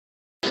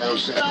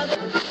Chitty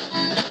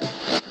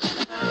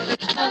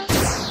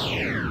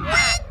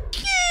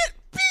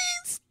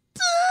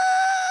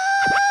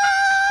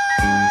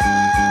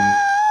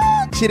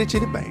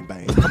chitty bang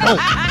bang. Come on.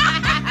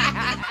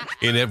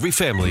 In every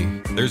family,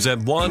 there's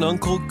that one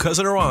uncle,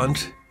 cousin, or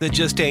aunt that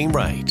just ain't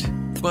right.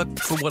 But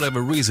for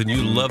whatever reason,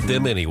 you love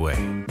them anyway.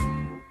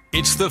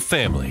 It's the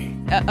family.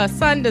 A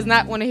son does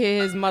not want to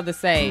hear his mother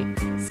say,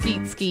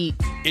 skeet, skeet.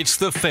 It's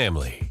the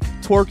family.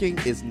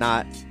 Twerking is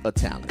not a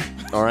talent.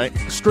 All right?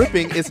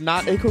 Stripping is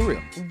not a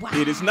career. Wow.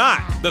 It is not.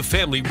 The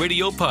Family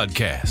Radio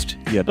Podcast.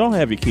 Yeah, don't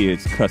have your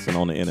kids cussing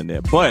on the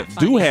internet, but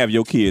do have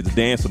your kids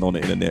dancing on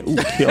the internet. Ooh,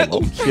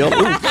 kill them. Kill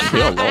them.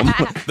 Kill them.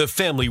 The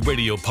Family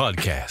Radio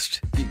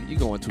Podcast. You're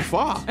going too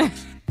far.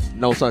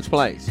 No such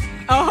place.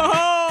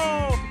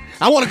 Oh!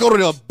 I want to go to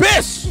the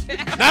abyss.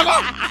 Never.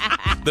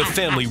 The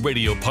Family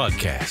Radio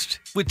Podcast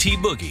with T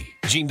Boogie,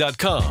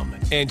 Gene.com,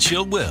 and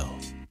Chill Will.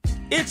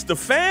 It's the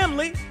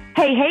family.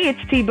 Hey, it's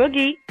T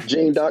Boogie.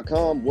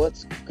 Gene.com,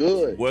 what's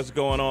good? What's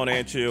going on,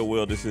 Aunt Chill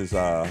Will? This is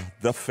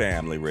the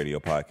Family Radio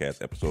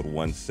Podcast, episode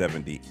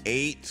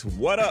 178.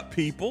 What up,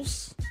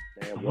 peoples?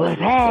 Man,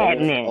 What's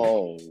happening?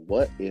 Oh,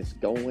 what is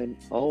going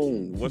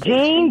on?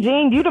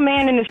 Gene, you the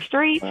man in the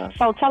street,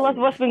 so tell us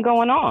what's been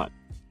going on.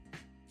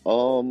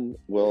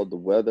 Well, the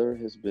weather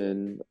has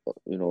been, a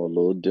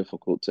little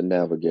difficult to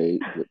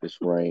navigate with this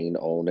rain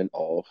on and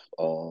off.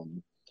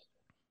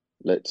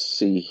 Let's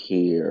see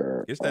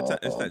here. It's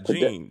that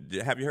Gene.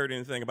 Have you heard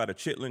anything about a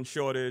chitlin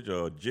shortage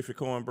or Jiffy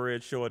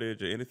cornbread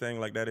shortage or anything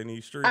like that in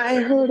these streets? I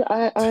ain't heard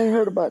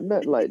about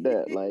nothing like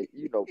that. Like,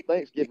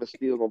 Thanksgiving's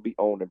still gonna be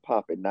on and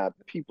popping. Now,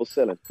 the people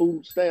selling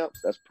food stamps,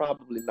 that's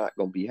probably not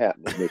gonna be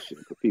happening this year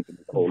because people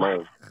hold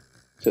on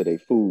to their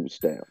food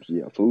stamps.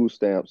 Yeah, food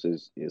stamps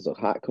is a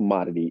hot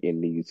commodity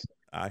in these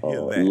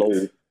low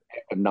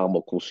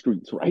economical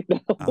streets right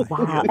now.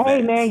 Wow.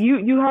 Hey, man,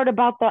 you heard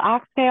about the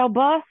oxtail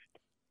bust?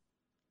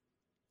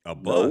 A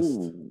bust?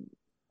 No,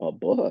 a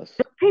bust.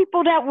 The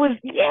people that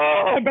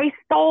they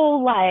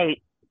stole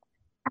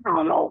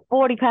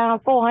 40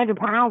 pounds, 400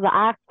 pounds of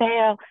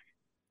oxtail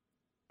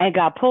and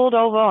got pulled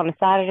over on the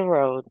side of the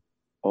road.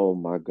 Oh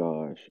my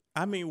gosh.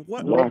 I mean,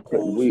 what? Why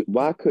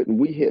couldn't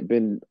we have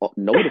been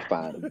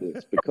notified of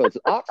this? Because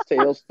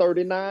oxtail's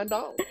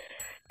 $39.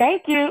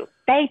 Thank you.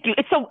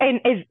 So,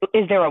 and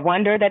is there a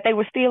wonder that they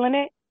were stealing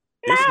it?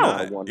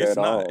 No. It's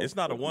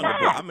not a wonder.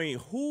 But I mean,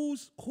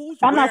 who's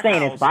I'm not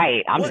saying it's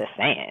right. I'm just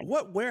saying.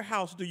 What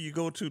warehouse do you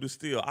go to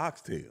steal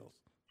oxtails?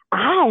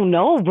 I don't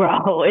know,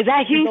 bro. Is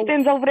that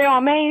Houston's over there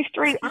on Main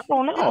Street? I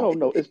don't know. I don't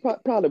know. It's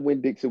probably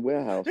Winn-Dixie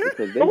Warehouse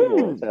because they the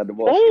ones have the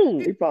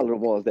most. They probably the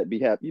ones that be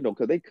happy,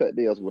 because they cut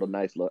theirs with a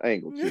nice little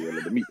angle to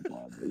it, the meat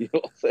department. You know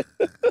what I'm saying?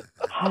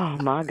 Oh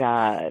my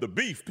God. The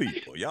beef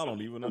people, y'all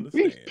don't even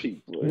understand. Beef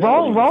people.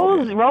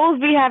 Rose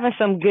be having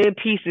some good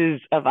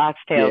pieces of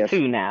oxtail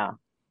too now.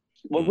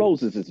 Well,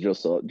 Rose is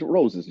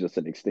just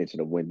an extension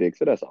of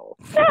Winn-Dixie. That's all.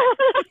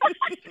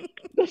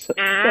 That's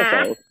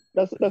all.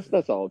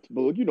 That's all.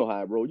 But you know how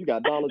I roll. You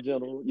got Dollar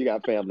General. You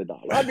got Family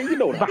Dollar. I mean, you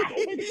know what I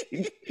mean.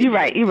 You're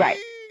right. You're right.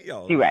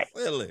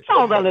 It's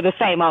all under the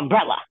same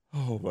umbrella.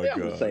 Oh my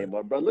God. The same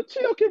umbrella.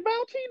 Chill can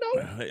vouch.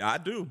 I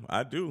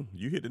do.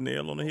 You hit the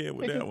nail on the head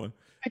with that one.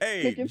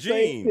 Hey,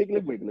 Gene,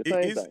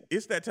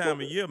 it's that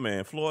time of year,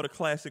 man. Florida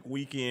Classic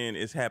Weekend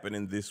is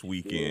happening this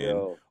weekend.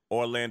 Chill.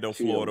 Orlando,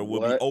 Florida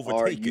will be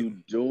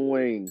overtaken.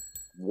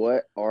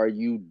 What are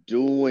you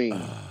doing?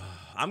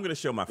 I'm going to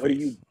show my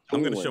face.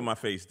 I'm going to show my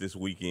face this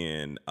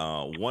weekend.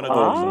 One of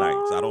those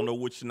nights. I don't know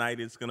which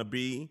night it's going to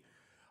be.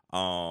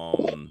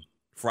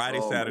 Friday,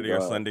 Saturday,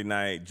 or Sunday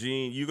night.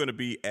 Gene, you're going to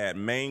be at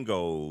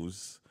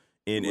Mango's.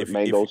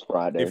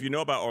 Friday. If you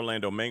know about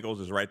Orlando, Mango's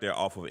is right there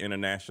off of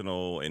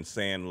International and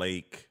Sand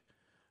Lake.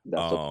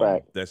 That's a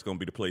fact. That's going to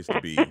be the place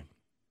to be.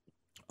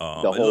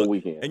 The whole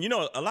weekend. And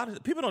a lot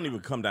of people don't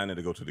even come down there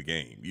to go to the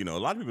game. A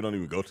lot of people don't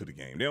even go to the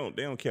game. They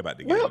don't care about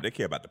the game. They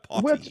care about the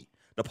party.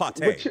 The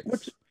party.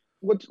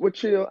 What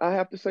Chill, I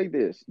have to say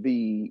this.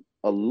 The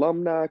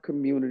alumni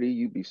community,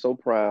 you'd be so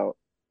proud.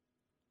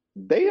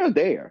 They are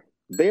there.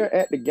 They're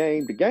at the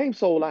game. The game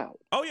sold out.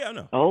 Oh, yeah, I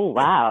know. Oh,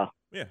 wow.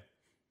 Yeah.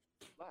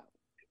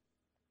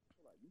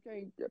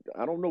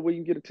 I don't know where you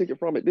can get a ticket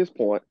from at this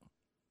point.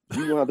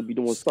 You're going to have to be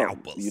doing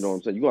something. You know what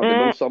I'm saying? You're going to have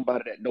to know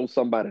somebody that knows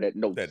somebody that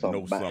knows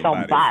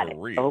somebody. For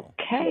real.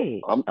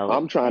 Okay.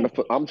 I'm trying to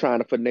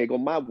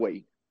finagle my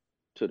way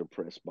to the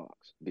press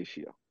box this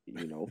year.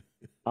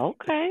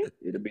 Okay.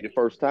 It'll be the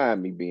first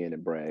time me being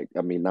in being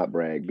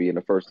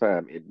the first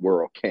time in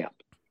World Camp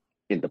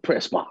in the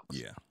press box.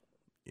 Yeah.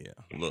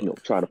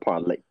 Look, trying to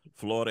parlay.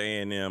 Florida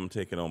A&M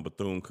taking on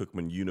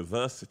Bethune-Cookman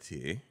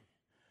University.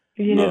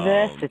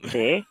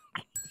 University.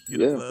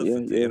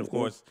 And of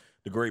course,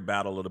 the great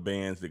battle of the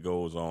bands that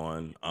goes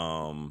on.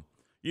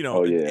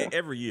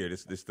 Every year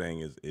this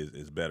thing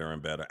is better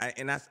and better.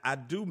 I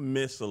do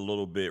miss a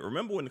little bit.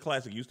 Remember when the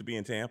Classic used to be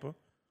in Tampa?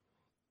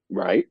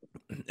 Right.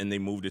 And they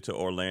moved it to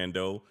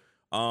Orlando.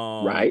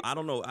 Right. I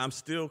don't know. I'm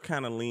still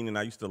kind of leaning.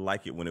 I used to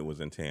like it when it was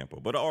in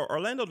Tampa, but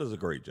Orlando does a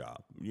great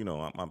job.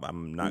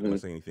 I'm not going to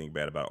say anything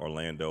bad about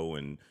Orlando,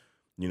 and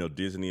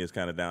Disney is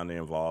kind of down there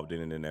involved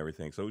in it and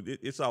everything. So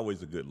it's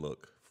always a good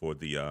look for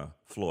the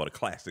Florida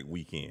Classic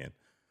weekend,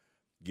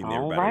 getting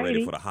everybody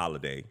ready for the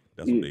holiday.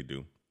 That's what they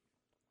do.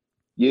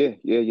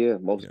 Yeah,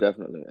 most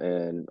definitely.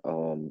 And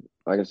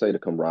I can say the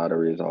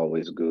camaraderie is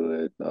always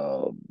good.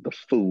 The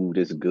food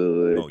is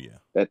good. Oh yeah,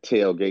 that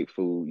tailgate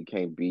food, you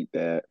can't beat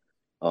that.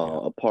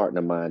 A partner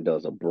of mine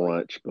does a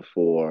brunch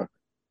before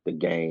the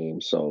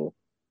game, so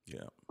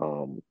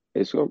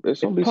it's gonna be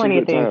some plenty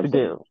good of things times. to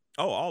do.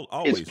 Oh,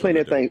 always it's plenty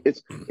of things.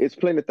 It's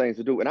plenty of things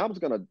to do. And I was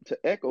gonna to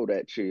echo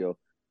that, Chill,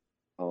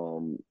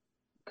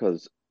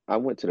 because I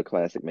went to the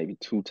Classic maybe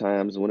 2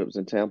 times when it was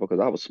in Tampa because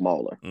I was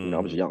smaller. I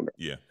was younger.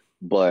 Yeah.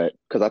 But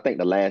because I think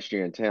the last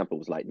year in Tampa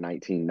was like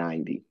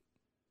 1990.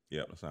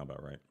 Yeah, that sounds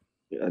about right.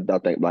 I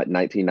think like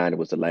 1990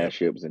 was the last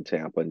year it was in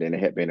Tampa, and then it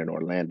had been in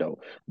Orlando.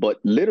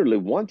 But literally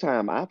one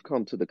time I've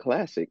come to the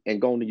Classic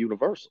and gone to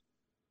Universal.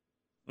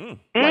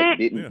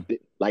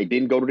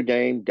 Didn't go to the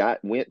game,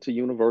 went to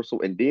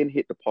Universal, and then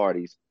hit the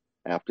parties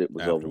after it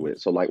was over with.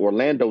 So like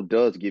Orlando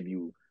does give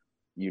you,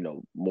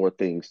 more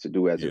things to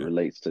do as it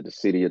relates to the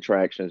city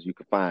attractions. You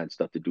can find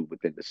stuff to do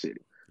within the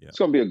city. Yeah. It's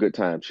gonna be a good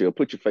time, Chill.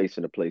 Put your face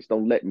in the place.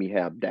 Don't let me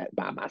have that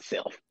by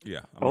myself.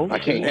 Yeah, I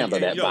can't handle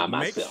that by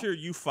myself. Make sure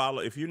you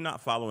follow. If you're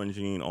not following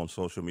Gene on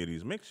social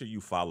medias, make sure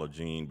you follow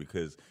Gene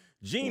because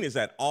Gene is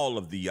at all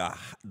of the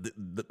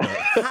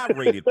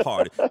high-rated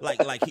parties.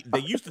 They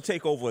used to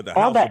take over the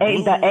House of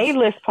Blues. The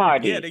A-list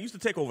party. Yeah, they used to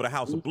take over the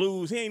House of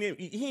Blues. He ain't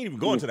even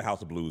going to the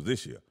House of Blues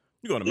this year.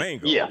 You're going to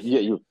Mangoes.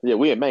 Yeah,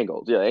 we at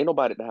Mangoes. Yeah, ain't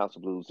nobody at the House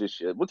of Blues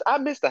this year. I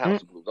miss the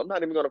House of Blues. I'm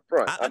not even going to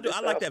front. I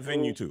like that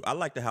venue too. I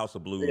like the House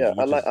of Blues. Yeah,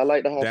 I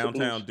like the House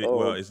downtown, of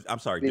Blues. I'm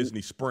sorry,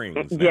 Disney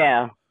Springs. Now.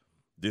 Yeah.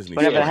 Disney.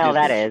 Whatever the hell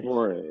that is.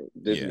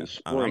 Disney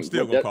Springs. I'm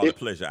still going to call it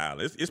Pleasure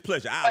Island. It's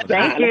Pleasure Island.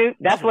 Thank you.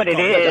 That's what it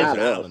is.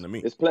 Pleasure Island to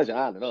me. It's Pleasure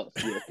Island us.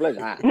 Yeah, it's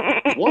Pleasure Island.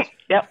 Once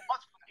Pleasure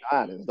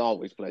Island is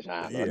always Pleasure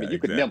Island. Yeah, you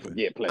can never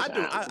forget Pleasure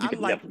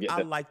Island.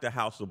 I like the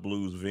House of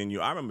Blues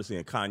venue. I remember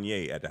seeing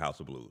Kanye at the House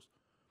of Blues.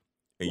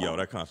 And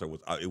that concert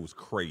was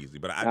crazy.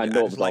 But I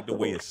just like the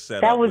way it's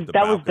set up.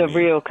 That was the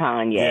real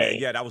Kanye.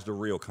 Yeah, that was the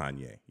real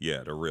Kanye.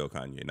 Yeah, the real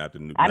Kanye, not the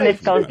new. I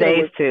miss those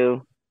days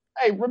too.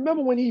 Hey,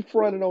 remember when he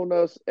fronted on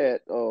us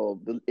at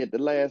the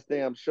last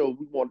damn show?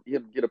 We wanted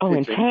him to get a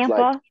picture. In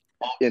Tampa.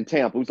 In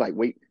Tampa, he was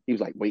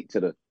like, wait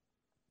till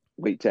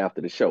after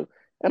the show.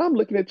 And I'm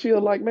looking at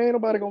Chill like, man,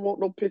 nobody gonna want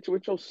no picture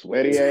with your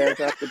sweaty ass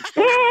after the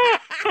show.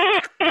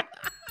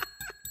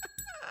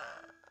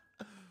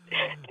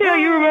 Chill,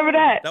 you remember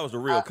that? That was the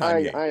real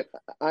Kanye.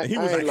 He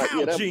was like,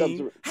 how,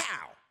 Gene?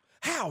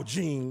 How,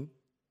 Gene?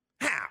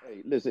 How?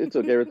 Hey, listen, it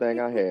took everything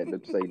I had to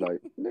say,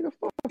 like, nigga,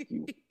 fuck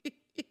you.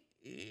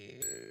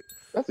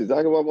 That's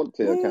exactly what I want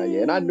to tell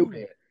Kanye. And I knew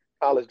that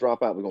College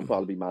Dropout was going to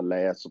probably be my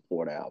last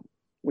support album.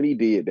 When he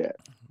did that.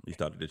 He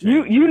started to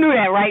change. You knew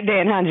that right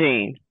then, huh,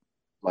 Gene?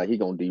 Like, he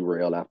going to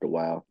derail after a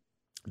while.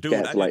 Dude,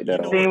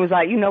 Gene was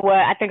like, you know what?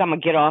 I think I'm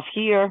going to get off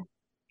here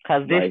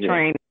because this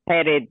train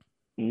headed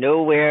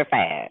nowhere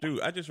fast.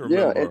 Dude, I just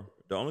remember,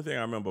 the only thing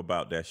I remember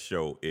about that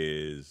show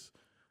is,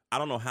 I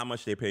don't know how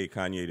much they paid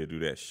Kanye to do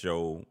that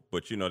show,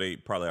 but, they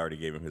probably already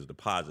gave him his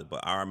deposit.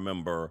 But I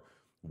remember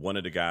one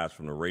of the guys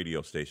from the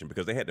radio station,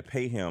 because they had to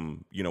pay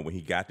him, when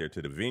he got there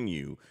to the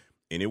venue,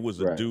 and it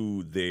was a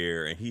dude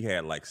there, and he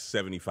had like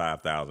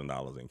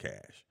 $75,000 in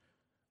cash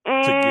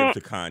to give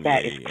to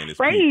Kanye and his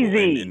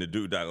people. And the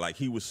dude,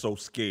 he was so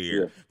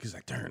scared. He's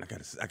like, darn, I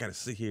gotta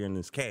sit here in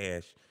this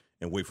cash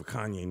and wait for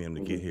Kanye and them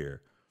to get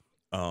here.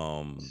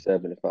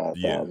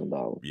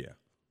 $75,000. Yeah.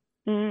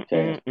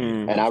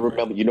 And I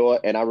remember,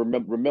 and I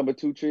remember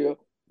too, Chill,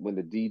 when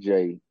the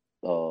DJ,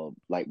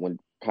 when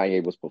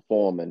Kanye was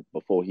performing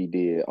before he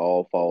did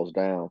All Falls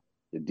Down,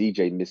 the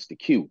DJ missed the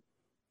cue.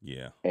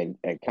 Yeah. And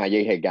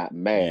Kanye had got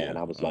mad, and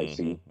I was like,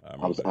 see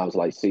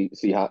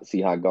how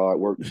God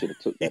worked. You should have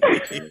took that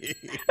picture.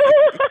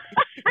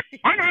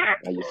 Now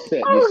your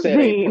set ain't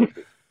perfect.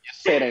 Your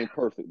set ain't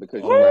perfect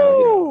because you're around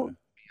here in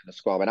the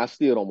squad, and I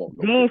still don't want.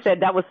 Dean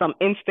said that was some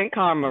instant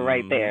karma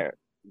right there.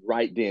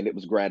 Right then, it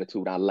was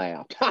gratitude. I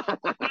laughed.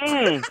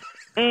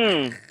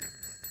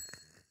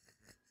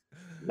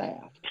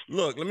 Laughed.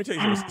 Look, let me tell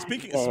you something.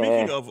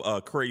 Speaking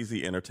of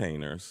crazy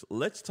entertainers,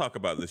 let's talk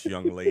about this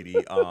young lady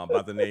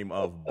by the name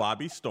of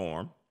Bobbi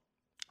Storm.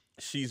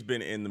 She's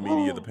been in the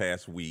media the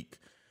past week.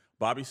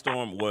 Bobbi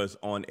Storm was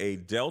on a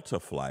Delta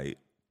flight,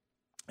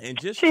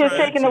 and she has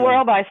taken the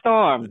world by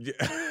storm.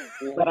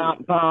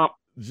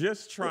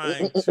 Just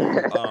trying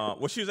to,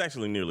 she was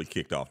actually nearly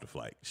kicked off the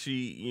flight.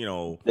 She,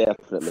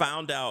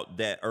 found out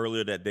that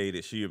earlier that day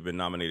that she had been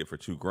nominated for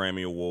 2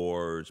 Grammy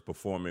Awards,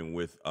 performing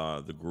with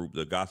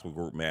the gospel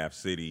group Mav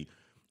City,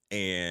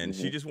 and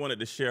she just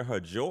wanted to share her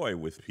joy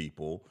with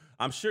people.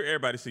 I'm sure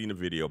everybody's seen the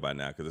video by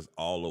now because it's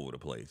all over the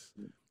place.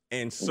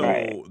 And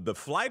so the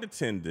flight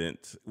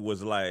attendant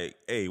was like,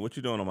 "Hey, what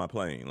you doing on my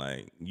plane?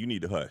 Like, you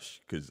need to hush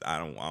because I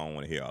don't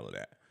want to hear all of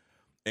that."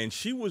 And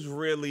she was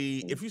really,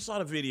 if you saw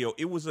the video,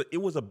 it was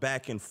a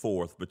back and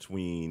forth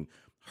between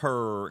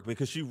her,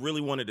 because she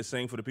really wanted to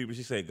sing for the people.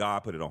 She said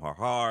God put it on her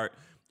heart.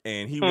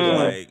 And he was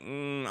like,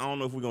 I don't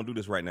know if we're going to do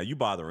this right now. You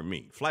bothering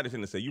me. Flight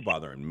attendant said, you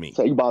bothering me.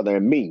 So you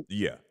bothering me.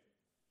 Yeah.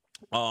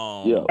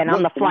 And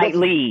I'm the flight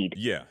lead.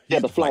 Yeah. Yeah,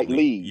 the flight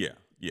lead. Yeah.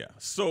 Yeah.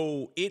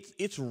 So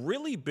it's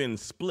really been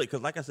split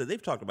because, like I said,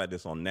 they've talked about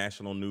this on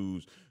national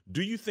news.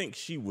 Do you think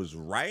she was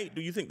right?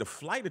 Do you think the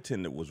flight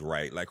attendant was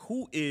right? Like,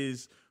 who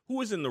is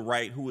in the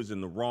right? Who is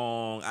in the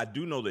wrong? I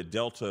do know that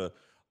Delta,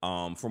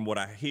 from what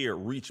I hear,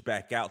 reached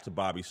back out to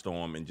Bobbi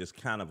Storm and just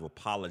kind of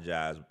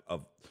apologized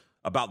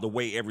about the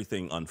way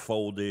everything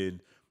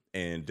unfolded.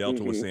 And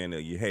Delta was saying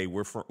that, hey,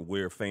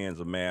 we're fans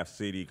of Math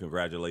City.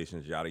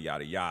 Congratulations, yada,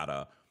 yada,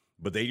 yada.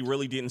 But they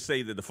really didn't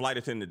say that the flight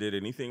attendant did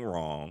anything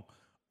wrong.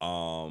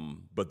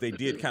 But they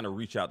did kind of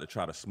reach out to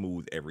try to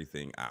smooth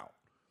everything out.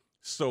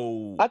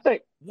 So I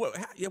think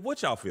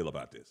what y'all feel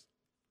about this?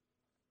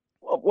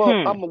 Well,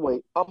 I'm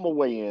gonna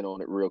weigh in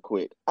on it real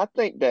quick. I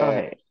think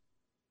that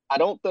I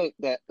don't think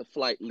that the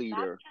flight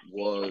leader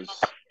was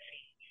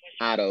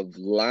out of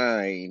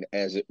line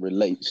as it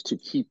relates to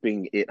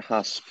keeping it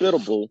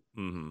hospitable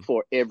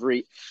for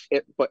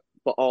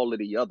all of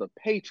the other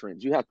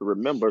patrons. You have to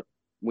remember,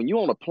 when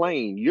you're on a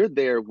plane, you're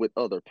there with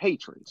other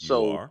patrons.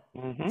 So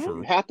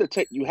you have to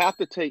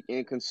take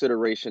in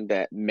consideration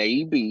that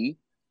maybe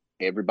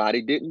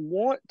everybody didn't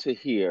want to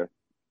hear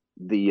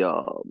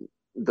the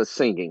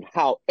singing.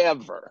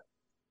 However,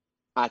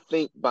 I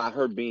think by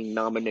her being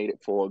nominated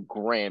for a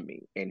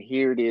Grammy, and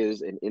here it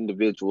is, an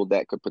individual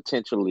that could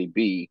potentially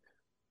be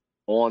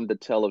on the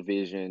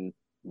television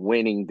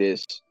winning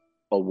this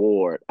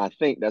award, I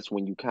think that's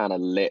when you kind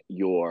of let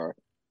your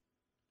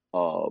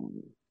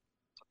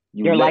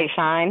light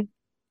shine.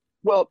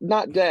 Well,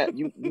 not that.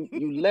 You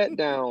let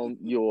down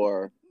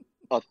your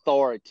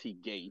authority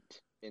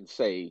gate and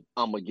say,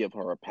 I'm gonna give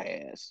her a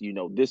pass.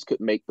 This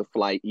could make the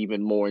flight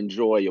even more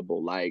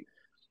enjoyable. Like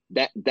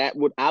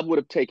I would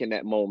have taken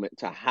that moment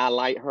to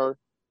highlight her.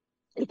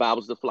 If I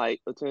was the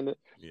flight attendant,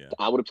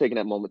 I would have taken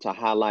that moment to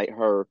highlight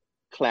her,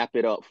 clap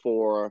it up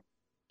for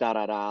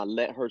her,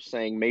 let her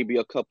sing maybe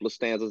a couple of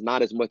stanzas,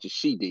 not as much as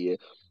she did,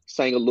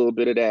 sang a little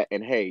bit of that,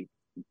 and hey,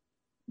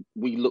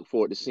 we look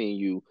forward to seeing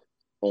you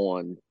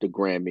on the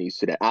Grammys.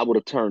 So that I would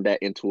have turned that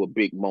into a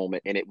big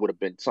moment, and it would have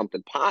been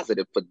something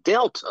positive for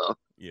Delta.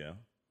 Yeah.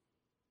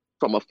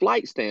 From a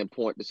flight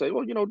standpoint, to say,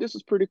 well, this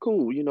is pretty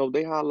cool.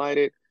 They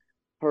highlighted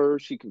her.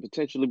 She could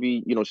potentially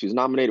be, she's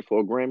nominated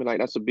for a Grammy. Like,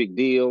 that's a big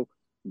deal.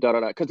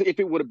 Because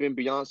if it would have been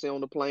Beyonce on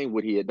the plane,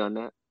 would he have done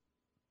that?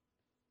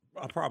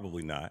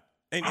 Probably not.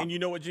 And you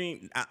know what,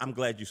 Gene? I'm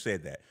glad you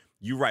said that.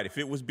 You're right. If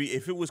it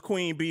was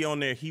Queen Bee on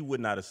there, he would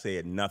not have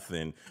said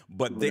nothing.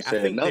 But I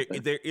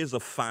think there is a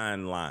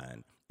fine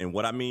line. And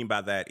what I mean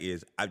by that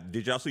is,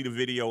 did y'all see the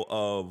video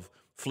of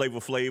Flavor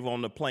Flav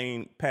on the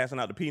plane passing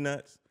out the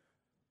peanuts?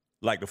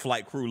 Like, the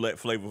flight crew let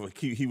Flavor,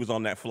 he was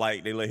on that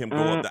flight. They let him go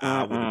up the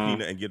aisle with the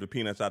peanut and give the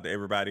peanuts out to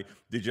everybody.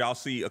 Did y'all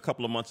see a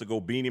couple of months ago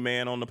Beanie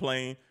Man on the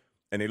plane?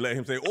 And they let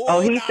him say,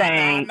 he's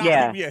saying,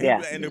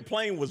 yeah. And the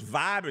plane was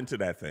vibing to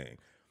that thing.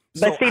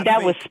 But see,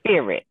 that was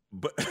Spirit.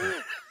 But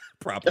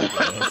probably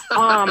was.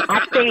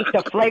 I think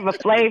the Flavor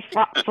Flav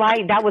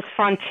flight, that was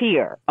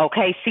Frontier.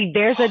 Okay, see,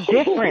 there's a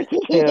difference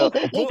still.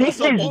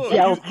 This is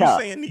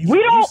Delta.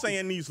 You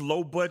saying these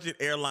low budget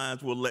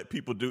airlines will let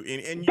people do,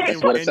 and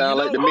that's what it sounds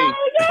like to me.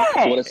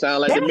 That's what it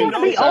sounds like to me.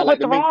 Be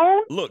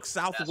overthrown. Look,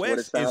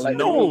 Southwest is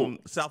known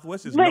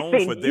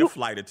for their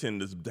flight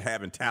attendants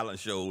having talent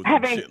shows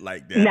and shit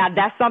like that. Now,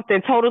 that's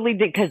something totally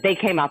different, because they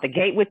came out the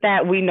gate with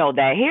that. We know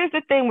that. Here's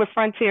the thing with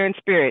Frontier and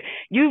Spirit.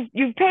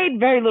 You've paid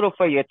very little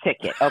for your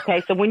ticket, okay?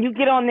 So when you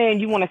get on there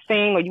and you want to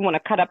sing or you want to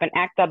cut up and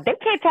act up, they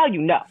can't tell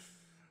you no,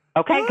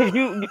 okay? Because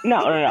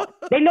no.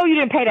 They know you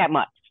didn't pay that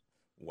much.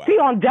 Wow. See,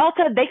 on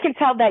Delta, they can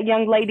tell that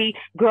young lady,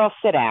 girl,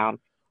 sit down.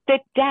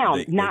 Sit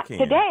down. Not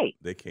today.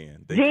 They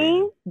can.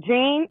 Gene,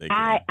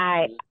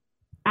 I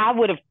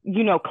would have,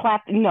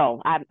 clapped.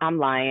 No, I'm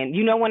lying.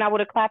 You know when I would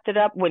have clapped it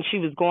up? When she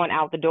was going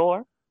out the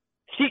door.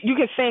 You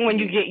can sing when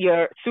you get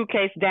your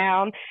suitcase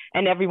down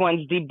and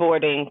everyone's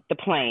deboarding the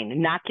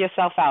plane. Knock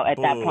yourself out at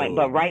that point.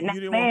 But right now, you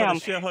didn't want her to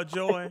share her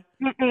joy?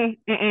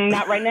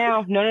 Not right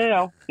now.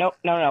 No.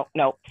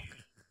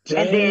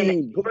 And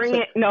then bring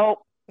it.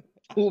 No.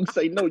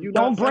 Say no. You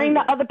don't bring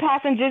the other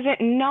passengers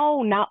in.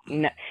 No.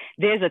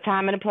 There's a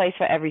time and a place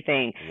for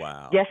everything.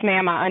 Wow. Yes,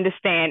 ma'am. I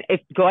understand.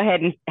 Go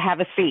ahead and have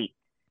a seat.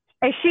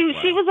 And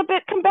she was a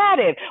bit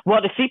combative.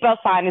 Well, the seatbelt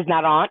sign is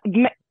not on.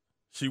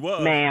 She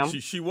was, ma'am.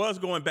 She was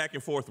going back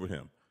and forth with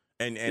him,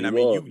 and I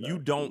mean,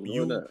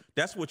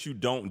 that's what you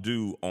don't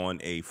do on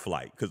a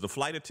flight, because the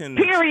flight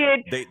attendants,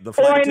 period, the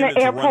flight or in the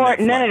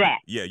airport, none of that.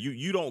 Yeah,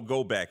 you don't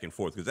go back and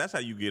forth, because that's how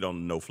you get on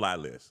the no-fly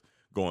list,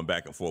 going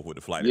back and forth with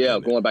the flight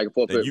attendant. Yeah, going back and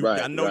forth.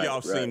 I know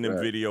y'all seen them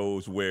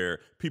videos where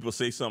people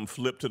say something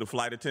flip to the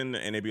flight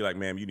attendant, and they be like,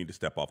 "Ma'am, you need to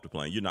step off the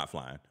plane. You're not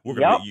flying. We're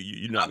gonna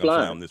you're not gonna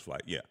fly on this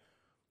flight." Yeah.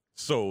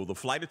 So the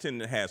flight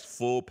attendant has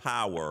full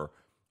power.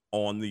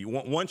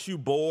 Once you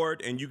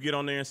board and you get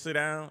on there and sit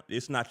down,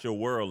 it's not your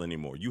world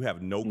anymore. You have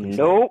no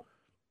control. Nope.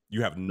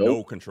 You have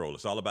no control.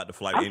 It's all about the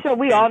flight. I'm sure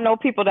we all know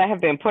people that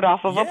have been put off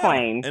of a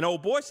plane. And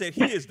old boy said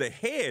he is the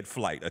head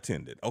flight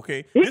attendant.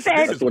 Okay, he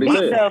said he's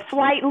the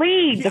flight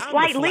lead. Yeah, the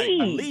flight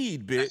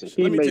lead, bitch.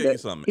 Let me tell you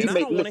something. And I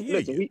don't want to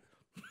hear you.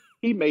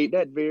 He made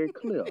that very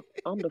clear.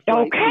 I'm the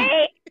flight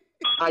lead.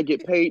 I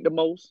get paid the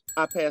most.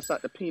 I pass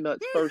out the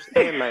peanuts first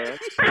and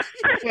last.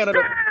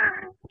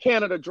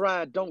 Canada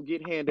Dry don't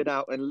get handed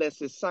out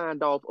unless it's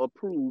signed off,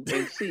 approved,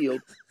 and sealed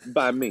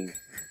by me.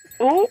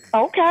 Oh,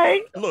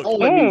 okay. Look,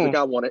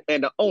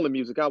 the only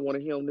music I want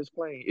to hear on this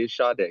plane is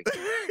Sade.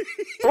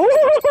 You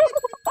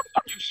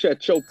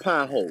shut your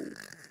pie hole.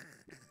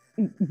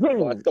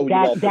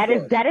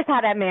 That is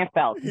how that man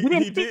felt. You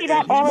didn't see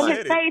that all in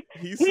his face.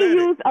 He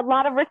used a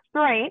lot of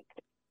restraint.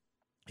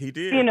 He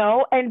did. You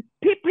know, and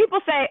people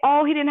say,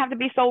 oh, he didn't have to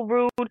be so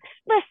rude.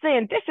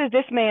 Listen, this is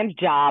this man's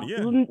job.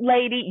 Yeah.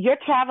 Lady, you're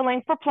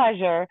traveling for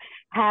pleasure.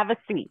 Have a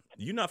seat.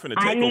 You're not finna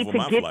take over my flight.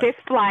 I need to get this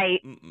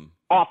flight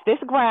off this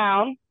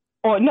ground.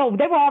 Or no,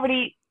 they'd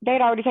already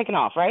taken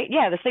off, right?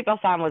 Yeah, the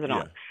seatbelt sign wasn't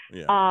on.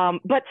 Yeah.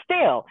 But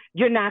still,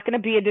 you're not going to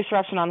be a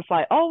disruption on the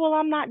flight. Oh, well,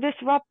 I'm not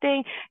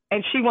disrupting.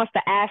 And she wants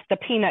to ask the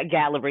peanut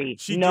gallery.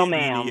 No,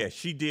 ma'am. Yeah,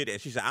 she did it.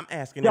 She said, I'm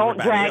asking don't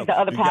everybody else. Don't drag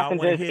the other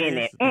passengers in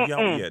it.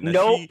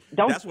 No,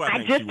 don't. That's why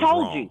I think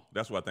told you.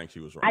 That's why I think she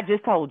was wrong. I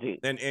just told you.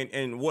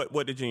 And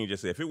what did Jean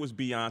just say? If it was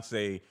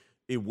Beyonce,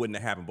 it wouldn't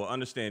have happened. But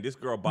understand, this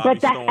girl, Bobbi Storm.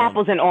 But that's Storm,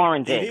 apples and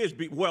oranges. It is.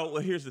 Well,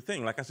 here's the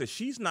thing. Like I said,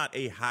 she's not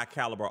a high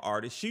caliber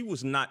artist. She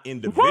was not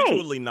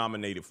individually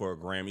nominated for a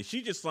Grammy.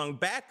 She just sung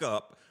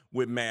backup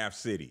with Mav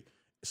City.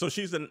 So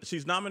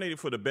she's nominated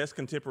for the best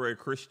contemporary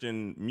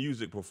Christian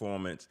music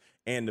performance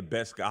and the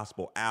best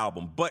gospel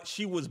album. But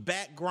she was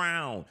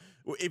background.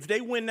 If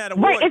they win that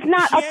award, it's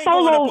not a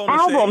solo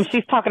album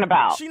she's talking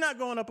about. She's not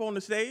going up on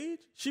the stage.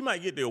 She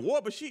might get the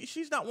award, but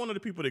she's not one of the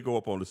people that go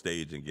up on the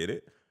stage and get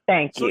it.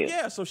 Thank you.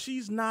 So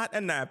she's not.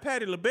 And now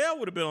Patti LaBelle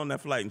would have been on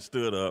that flight and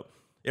stood up.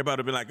 Everybody would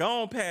have been like,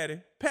 go on, Patty.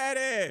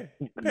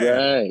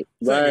 Right.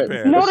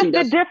 Notice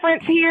the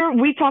difference here.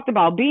 We talked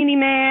about Beanie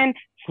Man,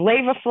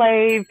 Flavor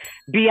Flav,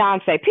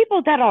 Beyonce,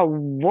 people that are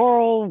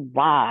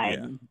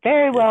worldwide,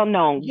 very well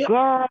known. Yeah.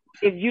 Girl,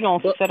 if you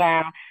don't sit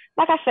down,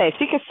 like I said,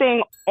 she could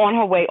sing on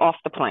her way off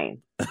the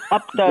plane,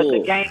 up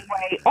the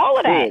gangway, all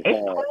of that.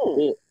 It's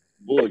cool.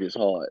 Boog is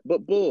hard.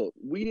 But Boog,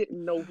 we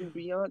didn't know who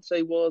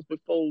Beyonce was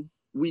before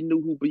we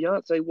knew who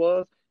Beyonce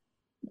was.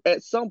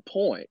 At some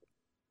point,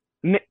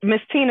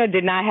 Miss Tina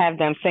did not have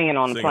them singing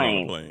on the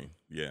plane.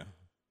 Yeah.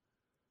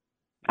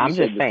 I'm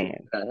just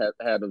saying.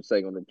 Had them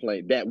sing on the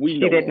plane. That we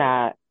know. She did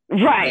not.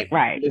 Right.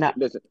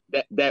 Listen,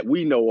 that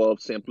we know of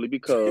simply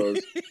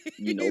because,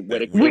 you know,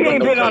 we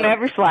ain't been on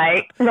every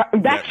flight.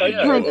 That's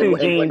true too,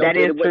 Gene. That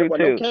is true too.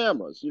 No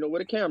cameras. You know where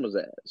the cameras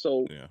at.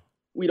 So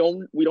we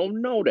don't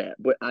know that.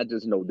 But I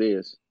just know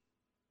this.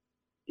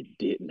 It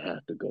didn't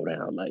have to go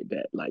down like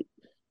that. Like,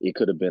 it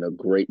could have been a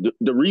great.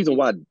 The reason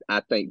why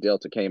I think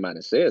Delta came out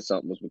and said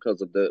something was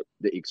because of the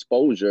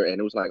exposure, and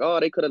it was like, oh,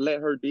 they could have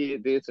let her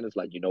did this, and it's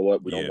like, you know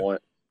what, we don't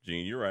want.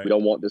 Gene, you're right. We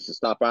don't want this to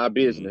stop our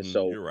business,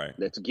 so you're right.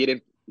 Let's get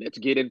in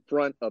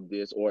front of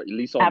this, or at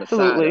least on the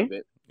side of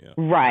it,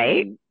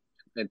 right?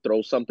 And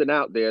throw something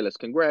out there. Let's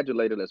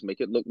congratulate her. Let's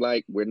make it look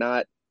like we're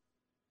not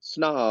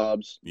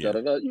snobs.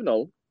 You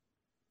know,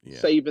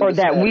 saving or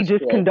that we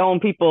just condone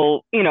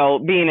people, you know,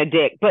 being a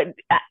dick, but.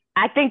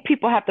 I think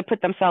people have to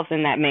put themselves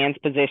in that man's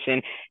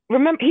position.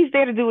 Remember, he's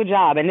there to do a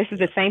job, and this is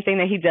the same thing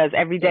that he does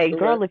every day. That's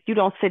Girl, if you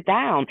don't sit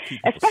down,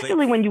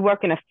 especially when you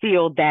work in a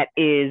field that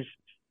is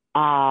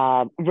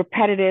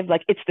repetitive,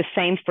 like it's the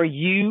same for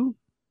you,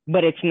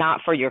 but it's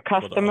not for your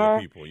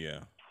customer.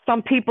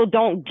 Some people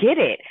don't get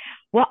it.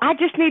 Well, I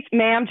just need,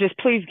 ma'am, just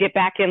please get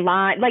back in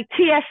line. Like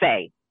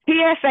TSA.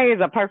 TSA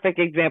is a perfect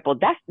example.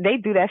 They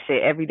do that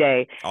shit every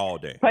day. All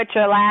day. Put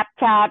your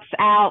laptops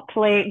out,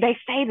 please. They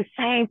say the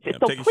same thing.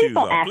 So please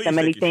don't ask them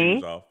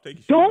anything.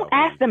 Don't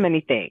ask them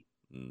anything.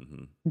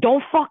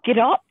 Don't fuck it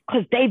up,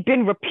 because they've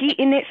been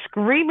repeating it,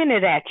 screaming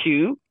it at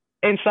you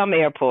in some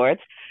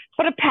airports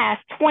for the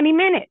past 20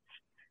 minutes.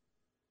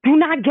 Do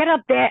not get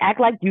up there,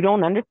 act like you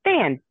don't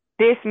understand.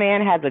 This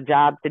man has a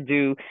job to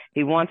do.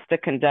 He wants to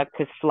conduct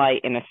his flight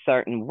in a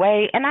certain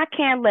way, and I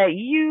can't let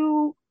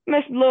you,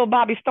 Miss Little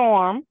Bobbi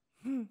Storm,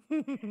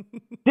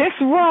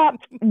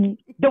 disrupt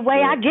the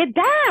way I get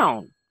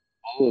down.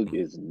 Boog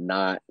is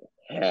not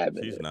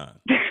having She's it. not.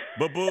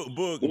 But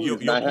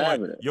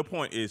Boog, your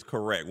point is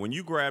correct. When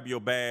you grab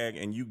your bag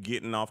and you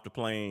getting off the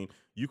plane,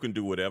 you can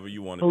do whatever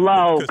you want to do.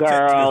 Slow,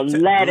 girl.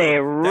 Let it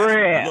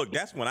rip. Look,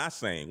 that's when I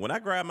sing. When I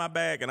grab my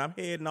bag and I'm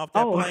heading off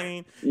that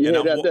plane,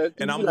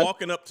 and I'm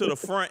walking up to the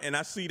front and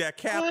I see that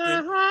captain,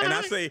 and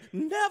I say,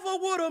 never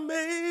would have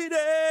made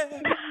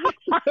it.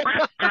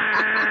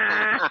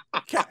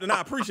 Captain,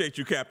 I appreciate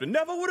you, Captain.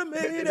 Never would have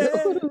made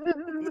it.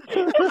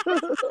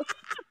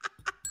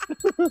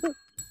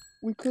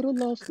 We could have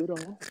lost it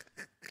all.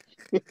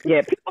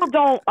 Yeah, people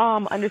don't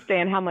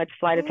understand how much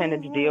flight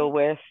attendants deal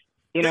with.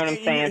 You know what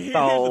I'm saying? Here's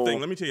the thing.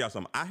 Let me tell y'all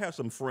something. I have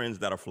some friends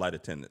that are flight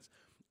attendants,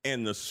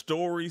 and the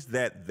stories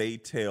that they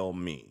tell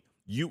me,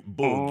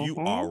 Boog, you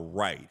are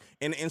right.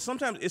 And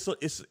sometimes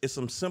it's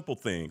some simple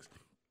things.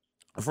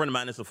 A friend of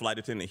mine is a flight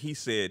attendant. He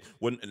said,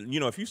 when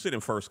if you sit in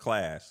first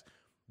class,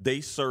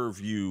 they serve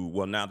you.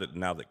 Well, now that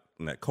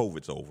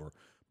COVID's over,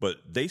 but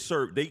they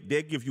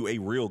give you a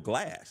real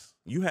glass.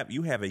 You have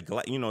a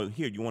glass.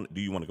 Here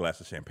do you want a glass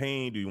of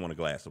champagne? Do you want a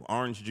glass of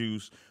orange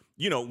juice?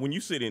 When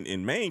you sit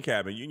in main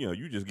cabin,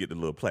 you just get the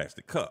little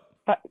plastic cup.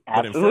 But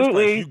in first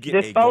class, you get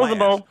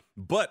disposable. A glass.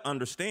 But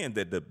understand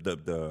that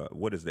the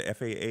what is the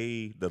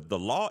FAA? The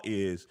law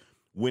is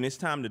when it's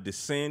time to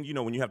descend.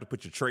 When you have to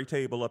put your tray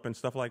table up and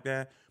stuff like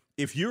that.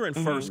 If you're in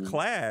first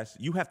class,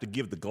 you have to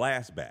give the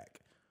glass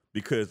back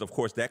because, of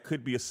course, that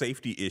could be a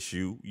safety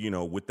issue.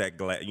 With that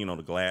glass,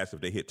 the glass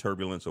if they hit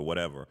turbulence or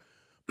whatever.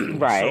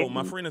 Right. So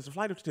my friend is a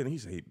flight attendant.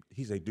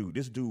 He said, dude,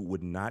 this dude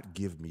would not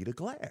give me the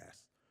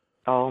glass.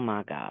 Oh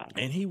my God.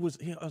 And I was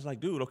like,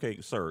 dude,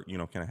 okay, sir,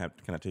 can I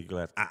take your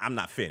glass? I'm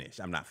not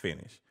finished.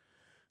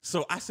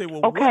 So I said,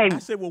 well, okay.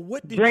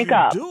 What did you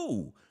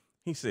do?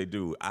 He said,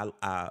 dude,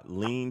 I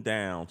leaned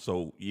down.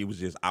 So it was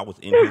just, I was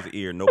in his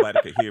ear. Nobody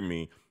could hear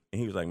me. And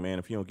he was like, man,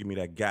 if you don't give me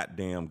that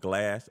goddamn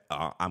glass,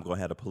 I'm going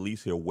to have the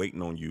police here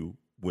waiting on you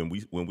when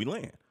we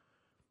land.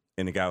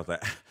 And the guy was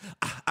like,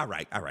 all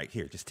right,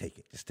 here, just take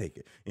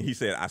it. And he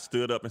said, I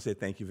stood up and said,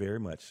 thank you very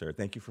much, sir.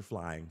 Thank you for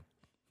flying.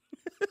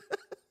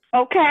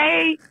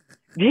 Okay.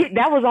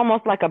 That was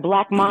almost like a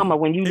black mama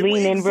when you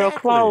lean in real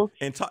close.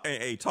 And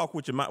talk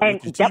with your mouth,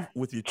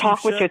 with your teeth talk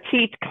shut. with your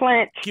teeth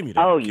clenched. Give me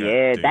that. Oh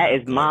yeah, that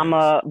is glass.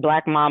 mama,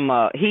 black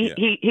mama.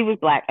 He was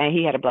black and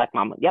he had a black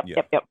mama. Yep.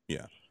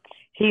 Yeah.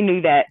 He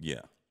knew that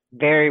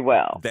very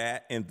well.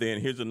 That, and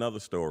then here's another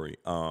story.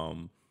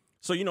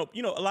 So, a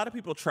lot of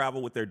people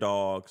travel with their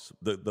dogs.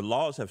 The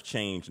laws have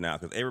changed now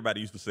because everybody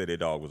used to say their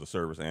dog was a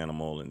service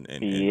animal and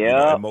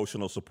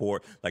emotional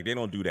support. Like, they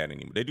don't do that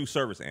anymore. They do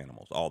service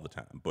animals all the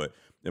time. But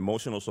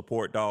emotional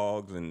support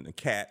dogs and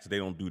cats, they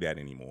don't do that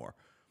anymore.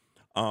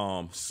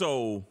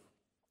 So,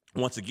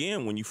 once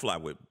again, when you fly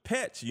with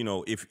pets,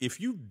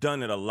 if you've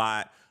done it a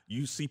lot,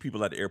 you see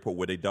people at the airport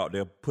where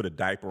they'll put a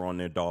diaper on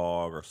their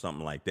dog or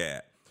something like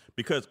that.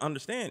 Because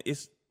understand,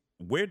 it's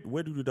where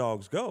do the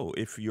dogs go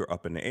if you're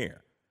up in the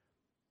air?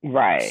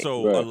 Right.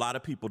 So a lot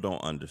of people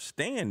don't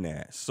understand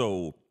that.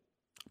 So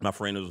my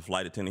friend was a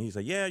flight attendant. He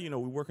said, yeah, we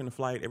work in the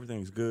flight.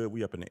 Everything's good.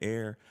 We up in the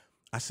air.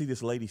 I see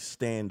this lady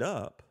stand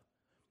up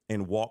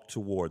and walk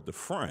toward the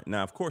front.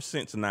 Now, of course,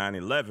 since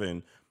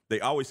 9/11, they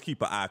always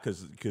keep an eye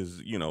because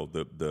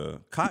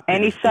the cockpit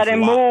any is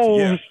sudden locked. moves.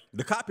 Yeah,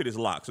 the cockpit is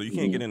locked, so you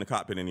can't get in the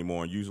cockpit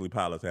anymore. And usually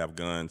pilots have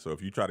guns, so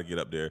if you try to get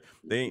up there,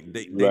 they're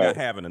not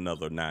having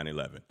another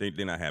 9/11.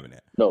 They're not having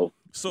that. No.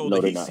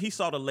 So he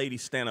saw the lady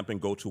stand up and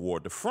go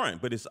toward the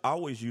front, but it's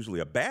always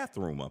usually a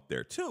bathroom up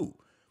there too.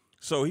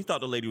 So he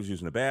thought the lady was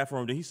using the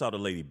bathroom. Then he saw the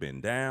lady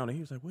bend down, and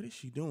he was like, "What is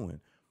she doing?"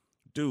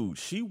 Dude,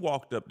 she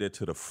walked up there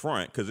to the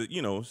front because,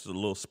 it's a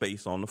little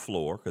space on the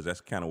floor because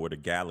that's kind of where the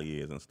galley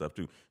is and stuff,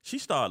 too. She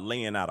started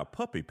laying out a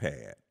puppy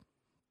pad.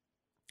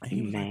 And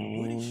he was like,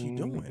 what is she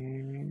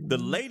doing? The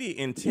lady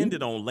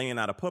intended on laying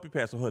out a puppy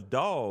pad so her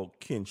dog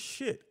can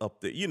shit up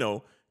there,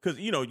 because,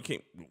 you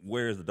can't,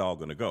 where is the dog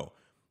going to go?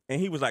 And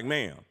he was like,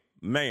 ma'am,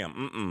 that's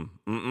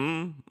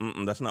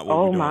not what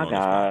we're doing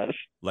on this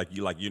flight.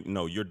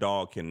 Your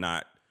dog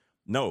cannot.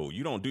 No,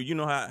 you don't do. You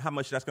know how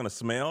much that's going to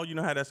smell? You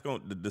know how the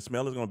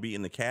smell is going to be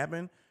in the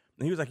cabin?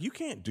 And he was like, you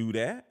can't do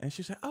that. And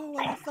she said, oh,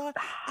 well,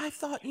 I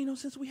thought,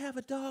 since we have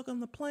a dog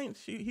on the plane.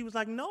 He was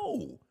like,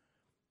 no.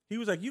 He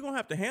was like, you're going to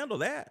have to handle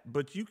that.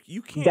 But you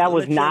can't. That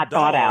was not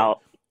thought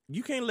out.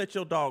 You can't let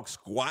your dog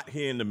squat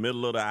here in the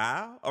middle of the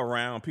aisle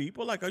around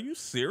people. Like, are you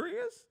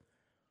serious?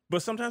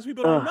 But sometimes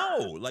people don't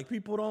know. Like,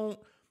 people don't.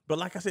 But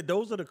like I said,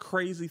 those are the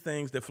crazy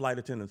things that flight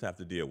attendants have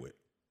to deal with.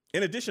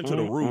 In addition to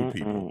the rude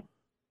people.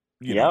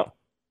 You know,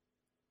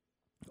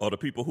 or the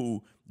people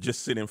who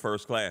just sit in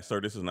first class.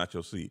 Sir, this is not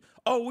your seat.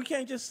 Oh, we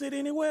can't just sit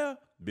anywhere?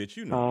 Bitch,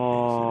 you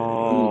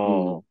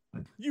know.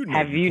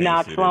 Have you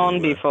not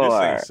flown before? This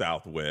ain't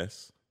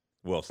Southwest.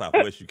 Well,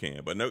 Southwest you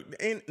can, but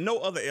ain't no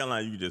other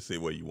airline you can just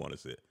sit where you want to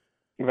sit.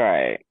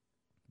 Right.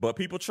 But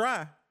people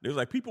try. There's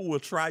like people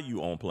will try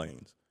you on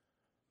planes.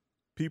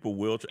 People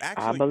will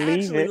I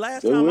believe it.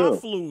 Last time I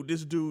flew,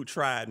 this dude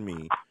tried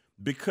me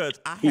because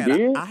I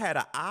had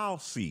an aisle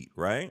seat,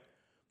 right?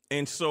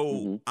 And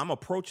so I'm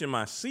approaching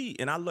my seat,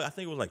 and I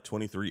think it was like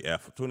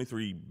 23F,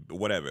 23,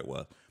 whatever it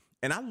was.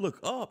 And I look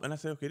up, and I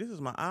said, okay, this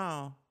is my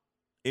aisle.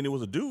 And it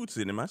was a dude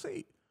sitting in my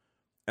seat.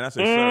 And I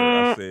said,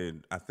 sir,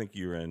 I think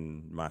you're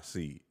in my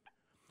seat.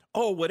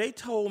 Oh, well, they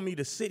told me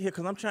to sit here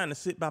because I'm trying to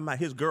sit by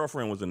his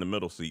girlfriend was in the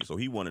middle seat, so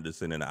he wanted to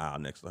sit in the aisle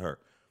next to her.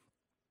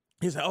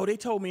 He said, oh, they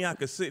told me I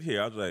could sit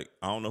here. I was like,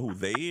 I don't know who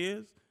they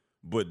is,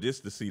 but this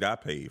is the seat I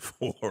paid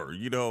for,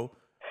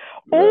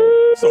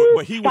 Ooh,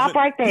 but he was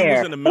right there. He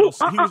was in the middle.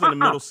 He was in the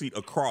middle seat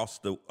across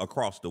the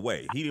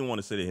way. He didn't want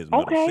to sit in his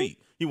middle seat.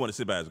 He wanted to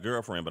sit by his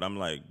girlfriend. But I'm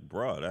like,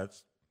 bro,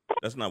 that's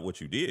not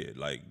what you did.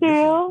 Like,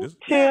 chill.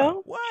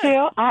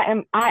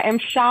 I am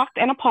shocked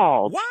and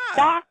appalled. Why?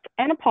 Shocked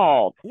and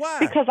appalled. Why?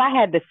 Because I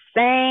had the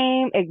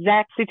same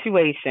exact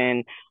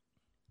situation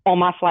on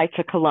my flight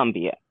to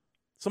Colombia.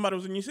 Somebody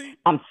was in your seat?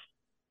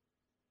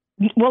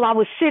 Well, I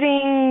was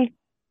sitting,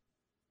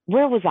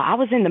 where was I? I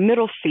was in the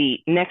middle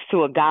seat next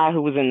to a guy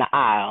who was in the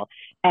aisle.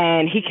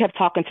 And he kept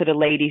talking to the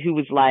lady who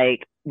was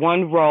like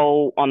one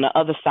row on the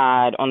other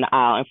side on the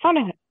aisle in front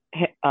of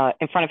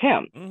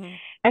him. Mm-hmm.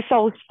 And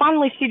so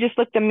finally she just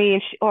looked at me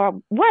and or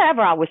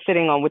wherever I was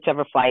sitting on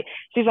whichever flight,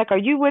 she's like, "Are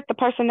you with the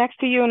person next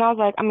to you?" And I was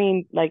like, I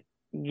mean, like,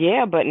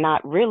 yeah, but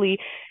not really.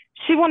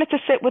 She wanted to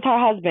sit with her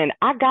husband.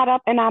 I got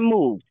up and I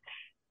moved.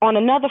 On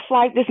another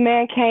flight, this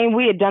man came.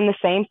 We had done the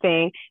same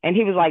thing. And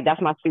he was like,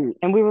 "That's my seat."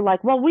 And we were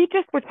like, "Well, we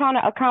just were trying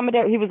to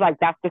accommodate." He was like,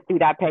 "That's the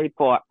seat I paid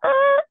for."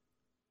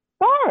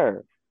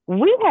 Sir,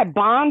 we had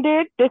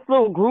bonded, this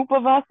little group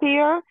of us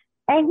here.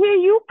 And here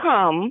you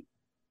come,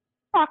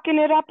 fucking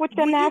it up with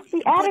your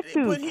nasty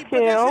attitude,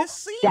 Phil.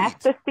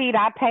 That's the seat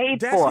I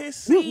paid for. His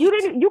seat.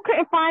 You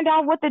couldn't find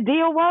out what the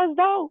deal was,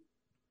 though?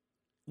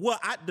 Well,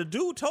 the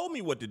dude told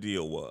me what the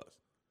deal was.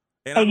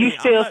 And you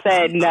still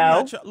said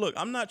no? Look,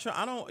 I'm not sure.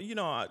 I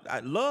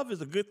don't, love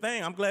is a good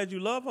thing. I'm glad you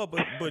love her,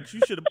 but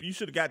you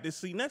should have got this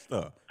seat next to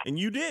her, and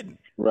you didn't.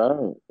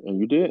 Right, and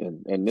you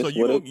didn't. And this so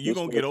you're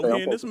gonna get over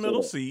here in this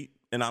middle seat,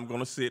 and I'm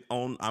gonna sit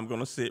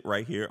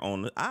right here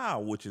on the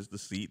aisle, which is the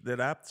seat that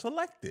I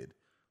selected.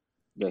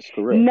 That's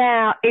correct.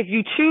 Now, if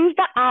you choose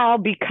the aisle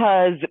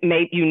because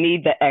maybe you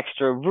need the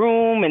extra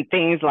room and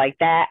things like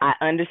that, I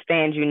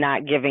understand you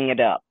not giving it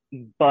up.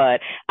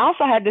 But I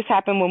also had this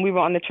happen when we were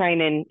on the train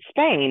in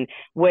Spain,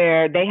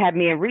 where they had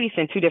me and Reese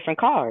in two different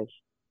cars.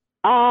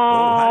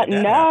 How did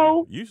that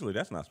no. Happen? Usually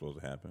that's not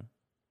supposed to happen.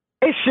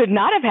 It should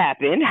not have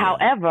happened. Yeah.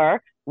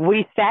 However,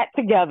 we sat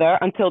together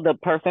until the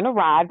person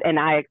arrived, and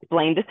I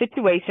explained the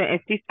situation. And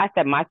I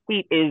said, my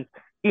seat is,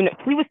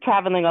 she was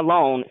traveling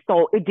alone,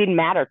 so it didn't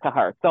matter to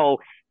her.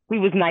 So he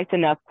was nice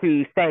enough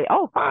to say,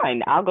 "Oh,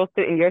 fine, I'll go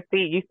sit in your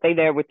seat. You stay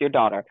there with your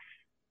daughter."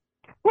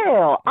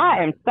 Still,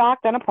 I am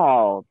shocked and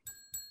appalled.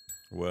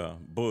 Well,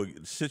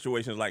 Boog,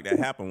 situations like that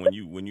happen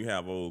when you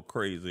have old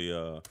crazy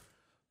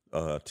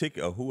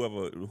ticket or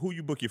who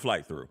you book your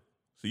flight through.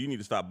 So you need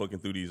to stop booking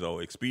through these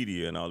old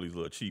Expedia and all these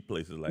little cheap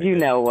places like that. You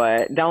know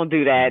what? Don't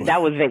do that.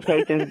 That was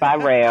Vacations by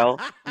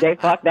Rail. They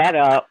fucked that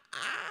up.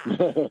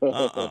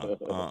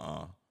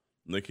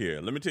 Look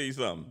here. Let me tell you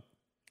something.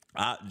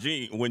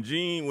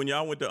 When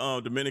y'all went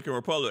to Dominican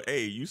Republic,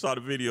 hey, you saw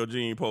the video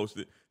Gene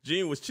posted.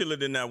 Gene was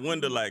chilling in that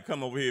window like,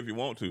 "Come over here if you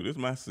want to. This is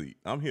my seat.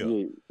 I'm here."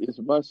 Yeah, it's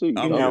my seat.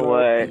 You know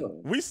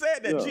what? We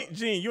said that, yeah.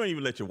 Gene, you don't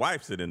even let your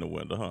wife sit in the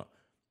window, huh?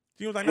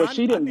 She was like, "No,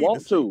 she didn't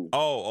want to."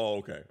 Oh,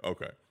 okay.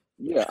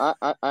 Yeah,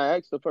 I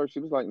asked her first. She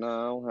was like, "No,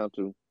 I don't have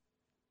to."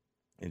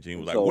 And Gene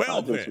was like,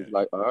 "Well, then." She was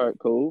like, "All right,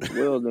 cool.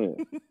 Well,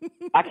 then."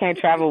 I can't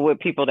travel with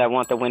people that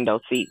want the window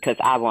seat because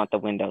I want the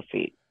window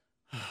seat.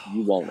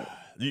 You want it.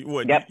 You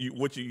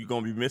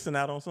gonna be missing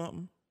out on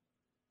something?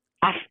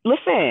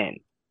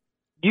 Listen.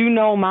 You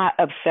know my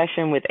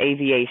obsession with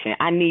aviation.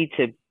 I need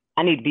to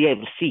be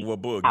able to see. Well,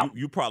 Boog,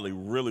 you probably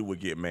really would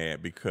get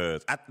mad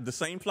because the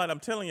same flight I'm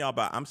telling y'all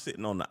about, I'm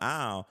sitting on the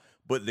aisle,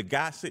 but the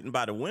guy sitting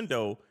by the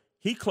window,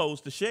 he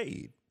closed the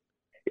shade.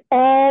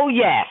 Oh,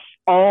 yes.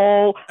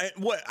 Oh,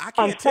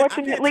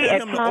 unfortunately,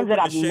 at times that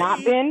I've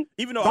not been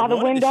even though by the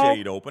window, the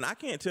shade open, I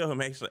can't tell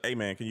him, "Hey,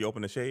 man, can you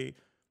open the shade?"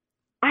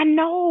 I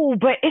know,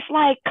 but it's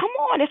like, come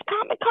on, it's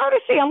common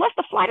courtesy. Unless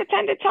the flight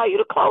attendant tell you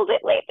to close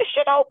it, leave the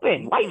shit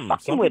open. Why you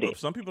fucking with it?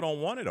 Some people don't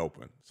want it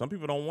open. Some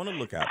people don't want to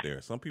look out there.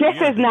 Some people. This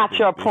is not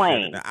your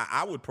plane.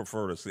 I would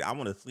prefer to see. I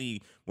want to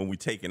see when we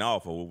taking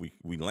off or when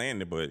we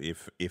landed. But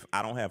if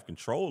I don't have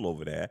control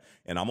over that,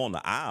 and I'm on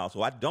the aisle,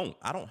 so I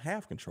don't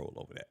have control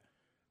over that.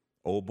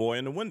 Old boy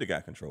in the window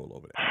got control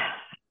over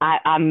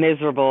that. I'm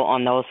miserable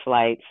on those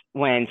flights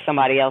when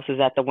somebody else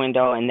is at the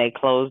window and they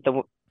close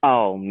the.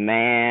 Oh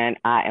man,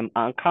 I am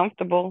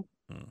uncomfortable.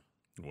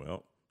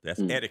 Well, that's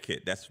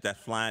etiquette. That's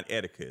flying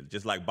etiquette.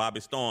 Just like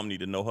Bobbi Storm need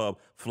to know her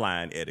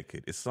flying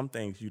etiquette. It's some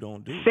things you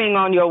don't do. Sing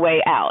on your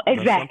way out.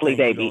 Exactly,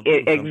 baby.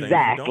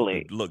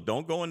 Exactly. Look,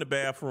 don't go in the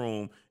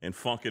bathroom and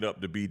funk it up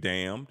to be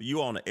damned.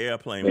 You on an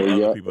airplane where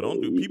other people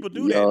don't do. People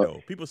do that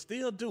though. People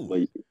still do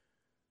it.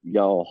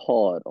 Y'all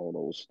hard on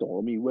those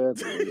stormy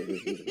weather.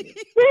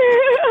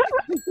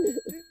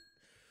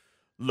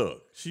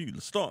 Look,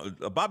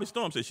 Bobbi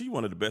Storm said she's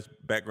one of the best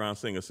background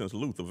singers since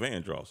Luther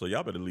Vandross, so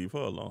y'all better leave her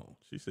alone.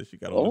 She said she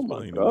got on this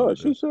plane. Oh, my God,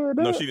 she said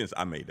that? No, she didn't.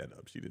 I made that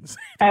up. She didn't say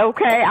that.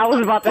 Okay, I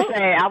was about to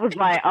say, I was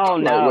like, oh,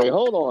 no. Wait,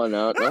 hold on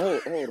now.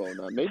 Hold on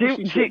now.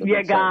 Maybe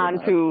you're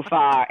gone too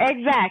far.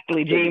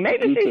 Exactly, G.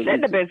 Maybe she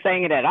shouldn't have been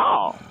singing at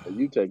all.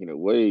 You taking it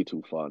way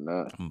too far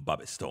now.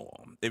 Bobbi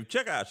Storm.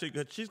 Check out,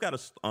 she's got the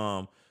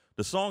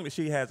song that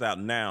she has out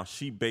now,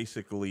 she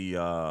basically,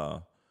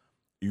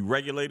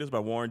 Irregulators by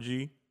Warren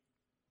G.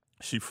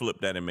 She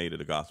flipped that and made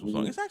it a gospel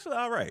song. It's actually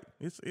all right.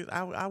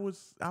 I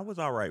was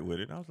all right with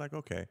it. I was like,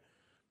 okay.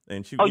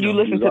 And she. You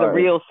listened to the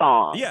real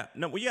song? Yeah.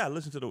 No. Well, yeah. I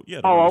listened to the.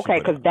 Yeah. Oh, okay.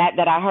 Because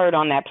that I heard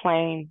on that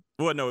plane.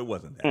 Well, no, it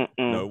wasn't that.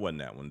 Mm-mm. No, it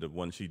wasn't that one. The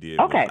one she did.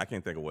 Okay. I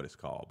can't think of what it's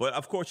called. But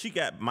of course, she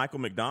got Michael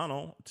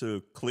McDonald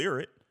to clear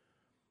it.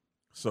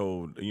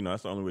 So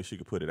that's the only way she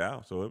could put it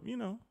out. So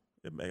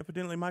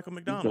evidently Michael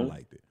McDonald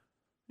liked it.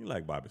 You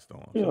like Bobbi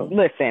Storm. Yeah. So.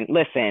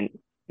 Listen.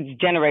 It's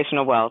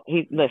generational wealth.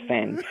 He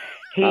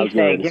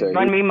said,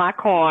 "Run me my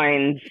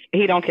coins."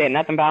 He don't care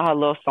nothing about her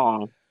little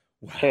song.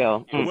 Wow.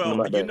 Chill.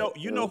 Well,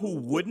 you know who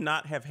would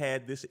not have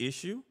had this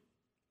issue?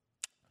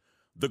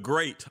 The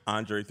great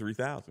Andre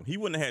 3000. He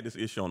wouldn't have had this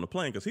issue on the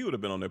plane because he would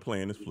have been on there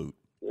playing his flute.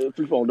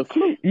 On the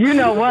flute. You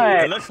know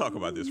what? Hey, let's talk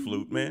about this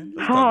flute, man.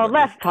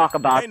 Let's talk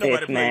about Ain't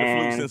nobody this, man. played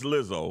the flute since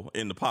Lizzo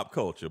in the pop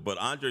culture, but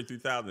Andre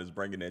 3000 is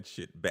bringing that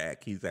shit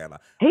back. He's had an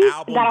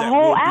album got a that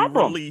whole will album.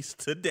 be released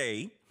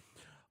today.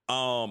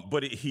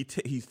 But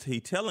he's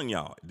telling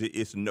y'all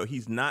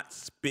he's not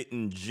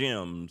spitting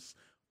gems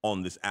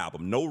on this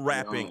album. No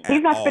rapping.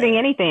 He's not spitting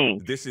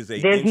anything. This is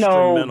there's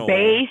no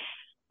bass.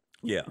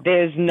 Yeah.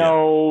 There's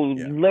no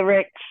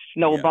lyrics,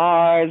 no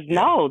bars. Yeah.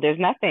 No, there's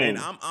nothing. And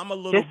I'm a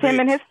little just him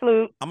and his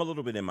flute. I'm a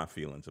little bit in my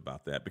feelings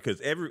about that because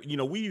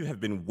we have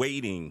been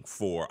waiting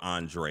for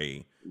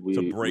Andre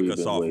to break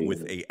us off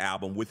with a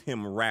album with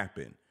him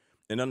rapping.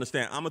 And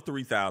understand, I'm a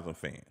 3000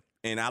 fan,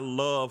 and I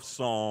love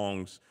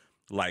songs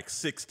like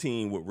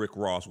 16 with Rick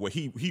Ross where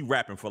he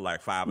rapping for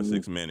like 5 or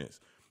 6 minutes.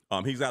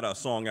 He's got a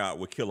song out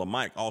with Killer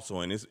Mike also,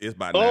 and it's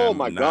about 9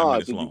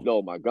 minutes long.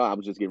 Oh my God! I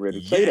was just getting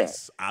ready to say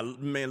that.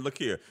 Man, look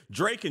here.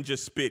 Drake can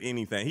just spit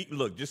anything.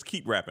 Just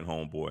keep rapping,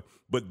 homeboy.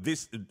 But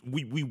this,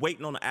 we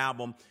waiting on the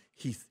album.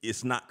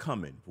 It's not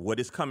coming. What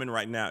is coming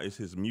right now is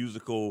his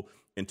musical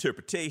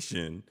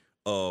interpretation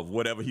of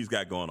whatever he's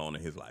got going on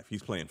in his life.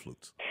 He's playing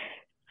flutes.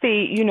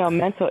 See,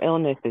 mental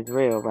illness is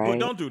real, right? But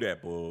don't do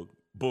that, Boog.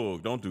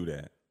 Boog, don't do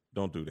that.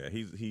 Don't do that.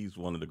 He's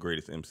one of the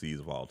greatest MCs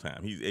of all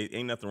time.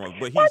 Ain't nothing wrong.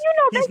 But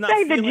they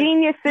say the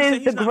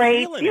geniuses, the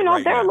great.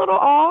 They're a little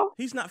off.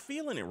 He's not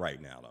feeling it right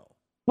now, though.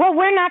 Well,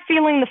 we're not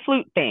feeling the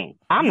flute thing.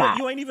 I'm not.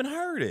 You ain't even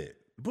heard it.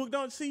 Boog,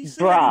 don't see.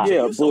 Bruh.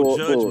 You so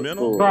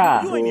judgmental.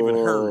 Bruh. You ain't even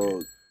heard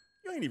it.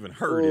 You ain't even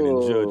heard it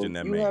in judging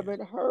that man. You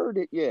haven't heard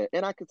it yet,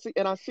 and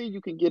I see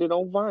you can get it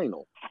on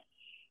vinyl.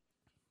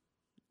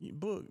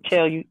 Boog.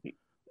 Tell you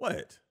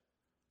what?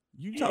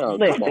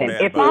 Listen,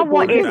 if I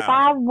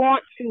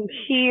want to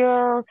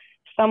hear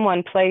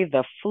someone play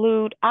the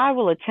flute, I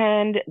will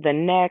attend the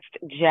next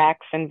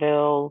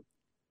Jacksonville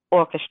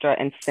Orchestra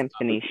and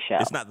Symphony show.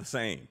 It's not the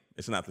same.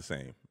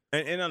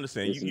 And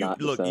understand,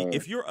 look,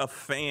 if you're a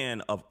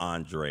fan of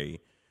Andre,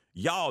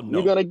 y'all know.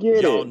 You're gonna get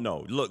it. Y'all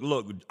know.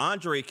 Look,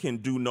 Andre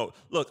can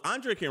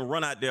Andre can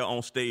run out there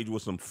on stage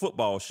with some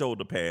football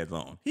shoulder pads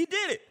on. He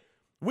did it.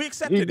 We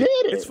accepted it.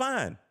 It's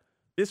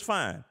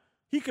fine.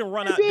 He can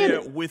run out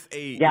there with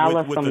a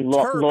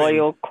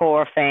loyal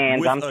core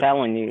fans. I'm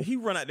telling you, he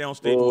run out there on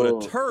stage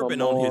with a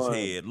turban on his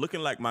head,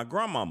 looking like my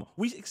grandmama.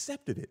 We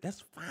accepted it.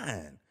 That's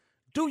fine.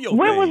 Do your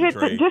Where thing, was it?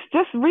 Dre.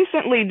 Just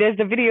recently, there's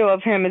the video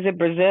of him. Is it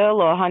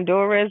Brazil or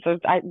Honduras or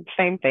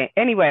same thing?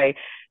 Anyway,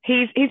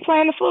 he's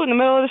playing the flute in the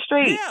middle of the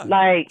street.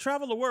 Yeah,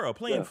 travel the world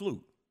playing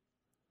flute.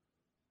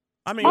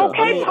 I mean,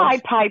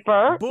 Pied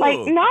Piper.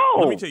 Boog, no.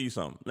 Let me tell you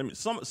something.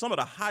 Some of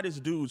the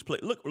hottest dudes play.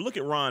 Look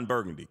at Ron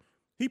Burgundy.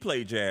 He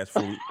played jazz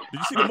flute. Did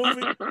you see the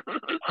movie?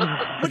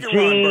 Look at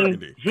Ron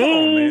Burgundy. Come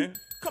on, man.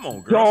 Come on,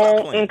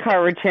 girl. Don't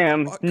encourage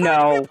him.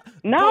 No.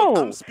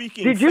 I'm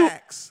speaking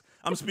facts.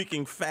 I'm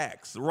speaking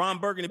facts. Ron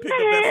Burgundy picked up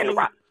that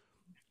flute.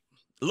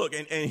 Look,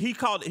 and he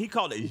called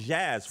it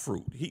jazz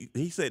fruit.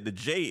 He said the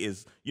J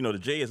is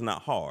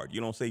not hard.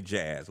 You don't say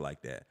jazz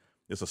like that.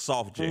 It's a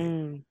soft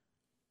J.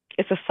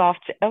 It's a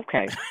soft J.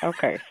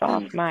 Okay.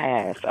 Soft my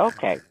ass.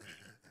 Okay.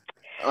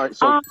 All right,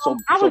 so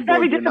I was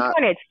very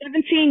disappointed.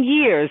 17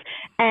 years,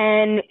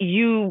 and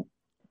you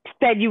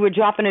said you were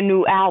dropping a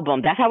new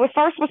album. That's how it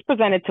first was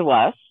presented to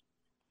us,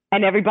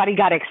 and everybody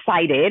got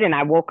excited. And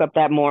I woke up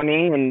that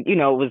morning, and it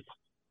was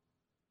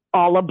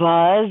all a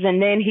buzz.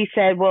 And then he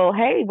said, "Well,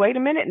 hey, wait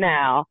a minute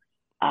now.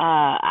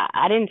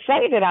 I didn't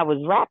say that I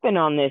was rapping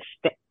on this.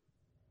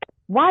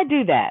 Why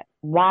do that?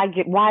 Why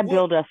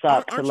build us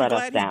up to let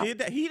us down?" He did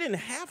that? He didn't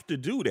have to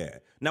do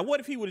that. Now,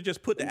 what if he would have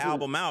just put the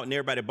album out and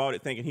everybody bought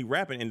it thinking he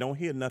rapping and don't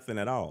hear nothing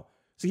at all?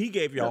 See, he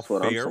gave y'all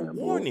fair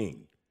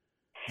warning.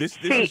 This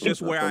is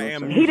just where I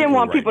am. He didn't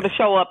want people to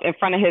show up in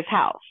front of his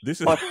house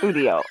or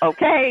studio.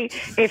 Okay,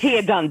 if he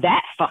had done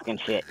that fucking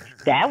shit,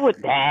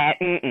 I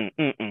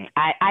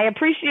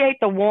appreciate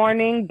the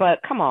warning,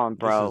 but come on,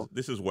 bro.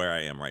 This is where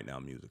I am right now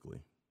musically.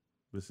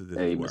 This is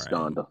hey, where Miss I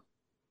am. Donda.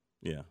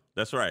 Yeah,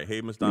 that's right.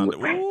 Hey, Miss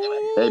Donda.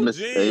 Hey, Miss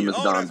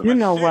Donda. You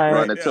know what?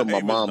 Running to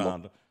my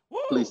mama.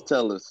 Please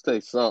tell us, say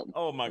something.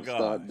 Oh my God!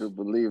 Start to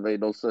believe ain't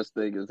no such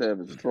thing as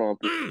having a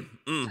trumpet.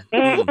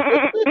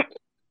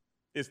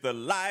 It's the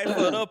life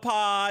of the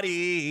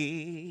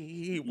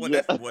party. Well,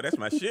 that's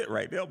my shit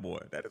right there, boy.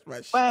 That is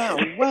my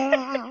shit.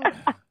 Wow.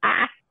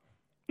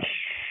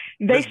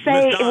 They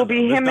say it will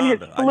be him and his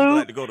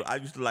flute. I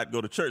used to like to go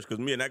to church because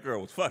me and that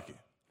girl was fucking.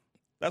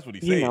 That's what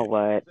he said. You know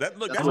what? That's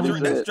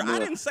I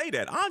didn't say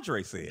that.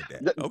 Andre said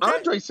that. Okay?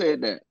 Andre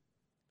said that.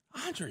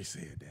 Andre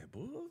said that,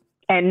 boy.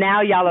 And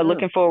now y'all are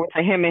looking forward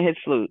to him and his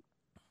flute.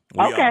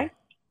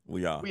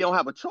 We are. We don't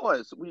have a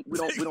choice. We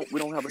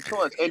don't have a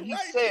choice. And he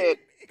said,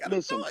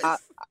 "Listen,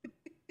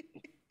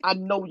 I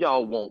know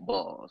y'all want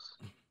bars,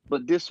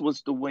 but this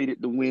was the way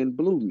that the wind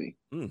blew me."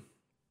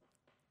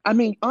 I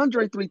mean,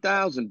 Andre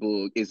 3000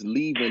 Boog is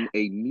leaving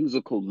a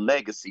musical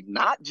legacy,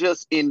 not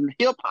just in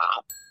hip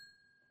hop.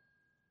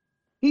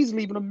 He's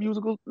leaving a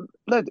musical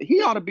legacy.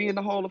 He ought to be in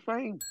the Hall of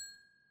Fame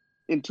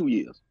in 2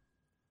 years.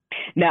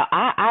 Now,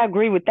 I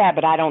agree with that,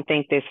 but I don't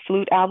think this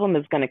Flute album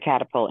is going to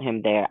catapult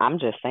him there. I'm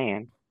just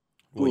saying.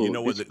 Well, you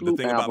know what? The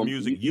thing about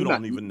music, you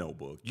don't even know,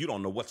 Boog. You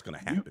don't know what's going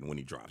to happen when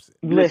he drops it.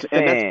 Listen,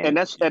 and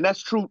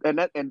that's true.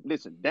 And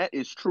listen, that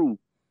is true,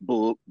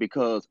 Boog,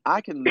 because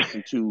I can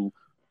listen to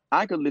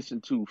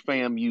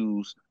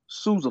FAMU's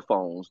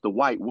sousaphones, the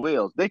White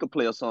Whales. They could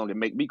play a song and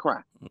make me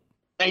cry.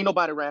 Ain't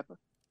nobody rapping.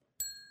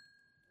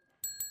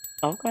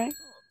 Okay.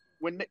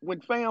 When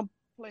Fam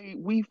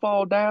played "We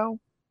Fall Down,"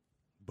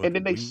 and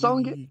then they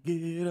sung it.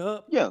 Get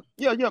up. Yeah.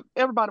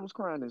 Everybody was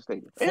crying in the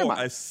stadium.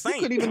 Everybody. A saint.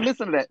 You couldn't even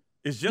listen to that.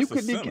 It's just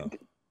a sinner.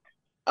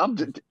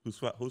 Who's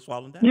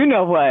swallowing that? You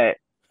know what?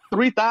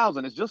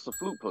 3000 is just a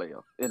flute player,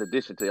 in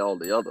addition to all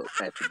the other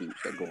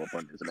attributes that go up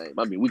under his name.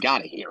 I mean, we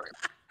gotta hear him.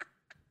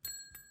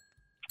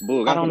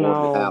 Boog,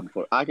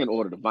 I can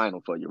order the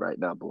vinyl for you right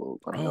now, Boog.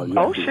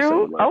 Oh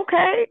shoot!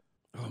 Okay.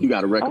 You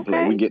got a record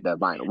player. We get that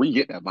vinyl. We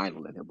get that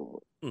vinyl in here,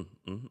 Boog.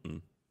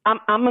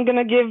 I'm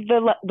gonna give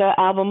the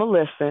album a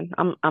listen.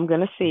 I'm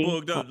gonna see.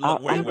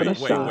 Boog,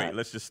 wait.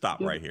 Let's just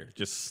stop right here.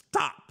 Just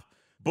stop.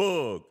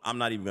 Boog, I'm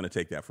not even going to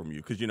take that from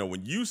you because,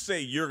 when you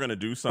say you're going to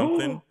do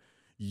something,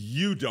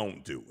 you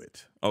don't do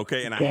it,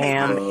 okay? And I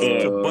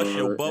hate to bust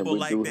your bubble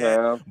like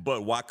that,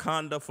 but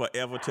Wakanda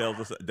Forever tells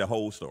us the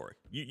whole story.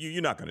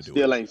 You're not going to do it.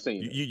 Still ain't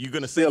seen it. You're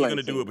going to say you're going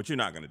to do it, but you're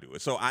not going to do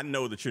it. So I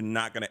know that you're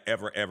not going to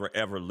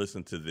ever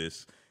listen to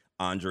this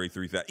Andre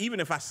 3000. Even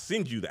if I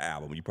send you the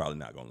album, you're probably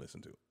not going to listen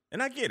to it.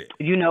 And I get it.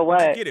 You know what?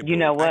 I get it, you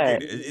know what? I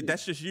get it.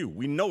 That's just you.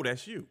 We know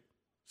that's you.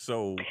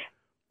 So...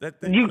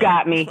 You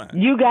got me.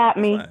 You got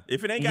me.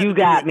 If it ain't got you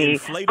got me.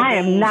 I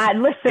am not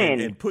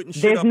listening. And putting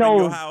shit up in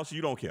your house,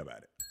 you don't care about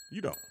it.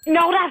 You don't.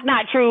 No, that's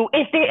not true.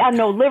 If there are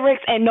no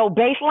lyrics and no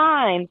bass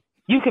line,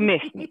 you can miss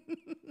me.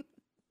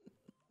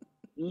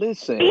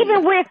 Listen.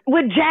 Even with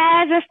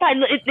jazz and stuff,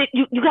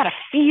 you got to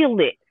feel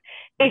it.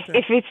 If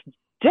it's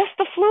just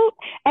the flute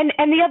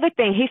and the other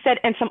thing, he said,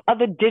 and some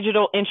other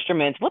digital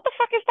instruments. What the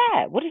fuck is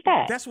that? What is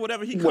that? That's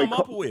whatever he come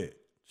up with.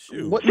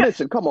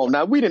 Listen, come on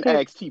now. We didn't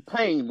ask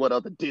T-Pain what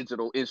other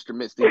digital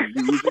instruments did he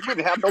use. We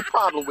didn't have no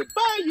problem with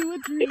 "Buy You a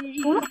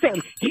Dream."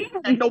 Listen,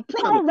 and no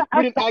problem.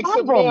 We didn't ask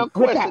him damn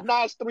question.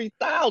 Now it's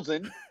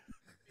 3000.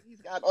 He's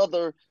got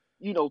other,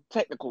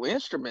 technical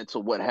instruments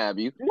or what have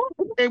you.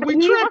 And we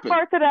tripping.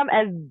 Refer to them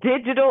as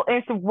digital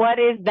instruments. What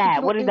is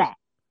that? What is that?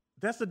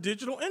 That's a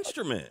digital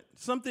instrument.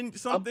 Something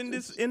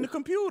that's in the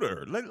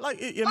computer. Like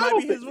it might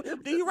be his.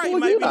 You're right.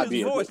 It might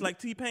be his voice, like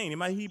T-Pain. He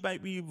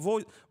might be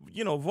voice.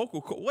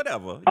 Vocal,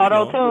 whatever.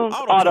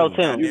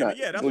 Auto-tune. Yeah,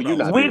 that's what we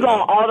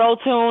gonna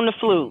auto-tune the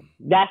flute.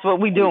 That's what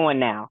we doing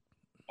now.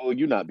 Oh,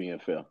 you're not being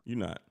fair. You're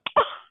not.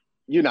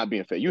 You're not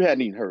being fair. You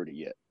hadn't even heard it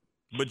yet.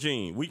 But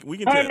Gene, we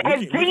can tell.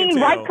 And Gene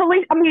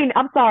rightfully,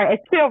 I'm sorry,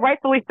 it's still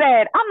rightfully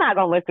said, I'm not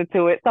gonna listen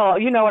to it. So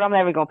you know what? I'm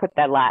never gonna put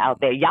that lie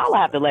out there. Y'all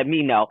have to let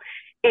me know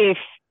if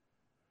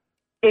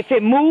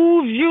it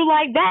moves you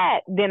like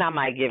that, then I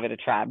might give it a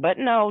try. But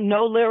no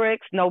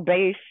lyrics, no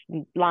bass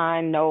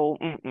line, no.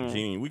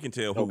 Gene, we can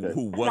tell who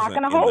wasn't. Not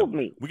gonna hold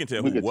me. We can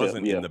tell who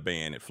wasn't in the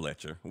band at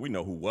Fletcher. We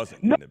know who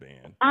wasn't in the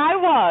band.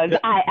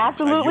 I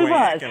absolutely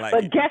was.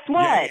 But guess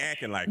what? You ain't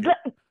acting like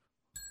it.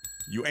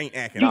 You ain't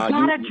acting like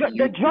it.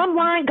 The drum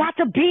line got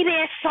to be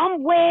there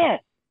somewhere.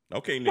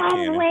 Okay, Nick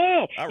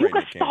somewhere. You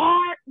can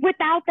start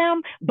without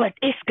them, but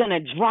it's gonna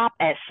drop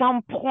at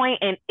some point.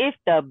 And if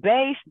the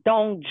bass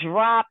don't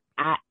drop,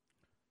 I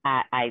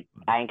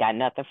ain't got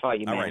nothing for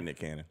you, man. All right, Nick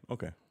Cannon.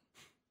 Okay.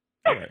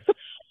 All right.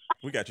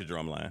 We got your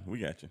drum line. We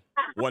got you.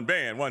 One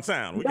band, one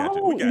sound. We got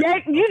you.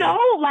 If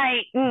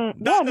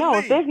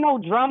there's no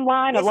drum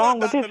line along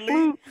with his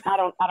flute, I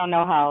don't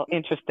know how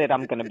interested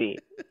I'm gonna be.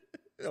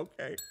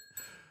 Okay.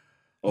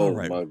 All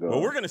right. My God.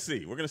 Well, we're gonna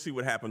see. We're gonna see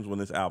what happens when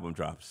this album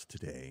drops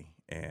today,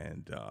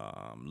 and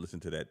listen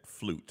to that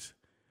Flute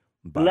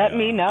by Let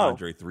me know.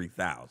 Andre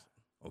 3000.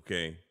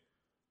 Okay.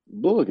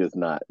 Boog is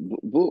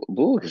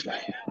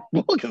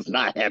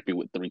not happy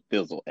with 3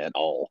 Thizzle at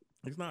all.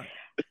 He's not.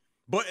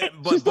 But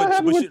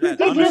understand,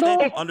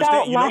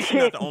 she's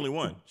not the only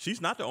one. She's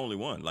not the only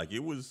one. Like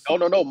it was. Oh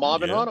no,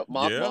 Marvin Hunter.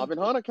 Marvin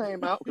Hunter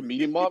came out.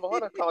 Comedian Marvin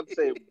Hunter called and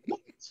said, "What?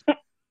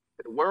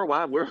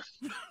 Worldwide, where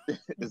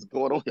is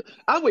going on here?"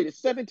 I waited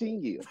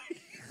 17 years.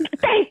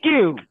 Thank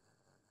you.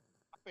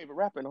 My favorite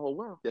rapper in the whole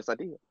world. Yes, I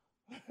did.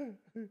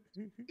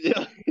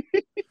 Yeah.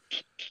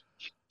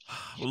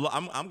 Well,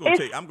 I'm gonna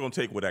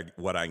take what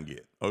I can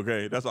get.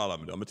 Okay, that's all I'm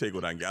gonna do. I'm gonna take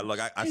what I can get. Look,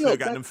 I still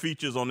got them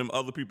features on them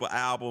other people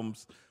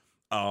albums.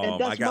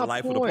 I got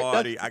Life of the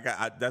Party. I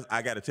got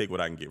to take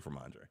what I can get from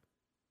Andre.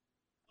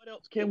 What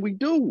else can we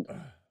do?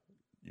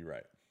 You're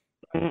right.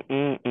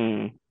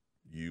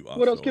 You are.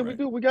 What else can we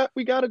do? We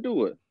got to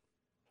do it,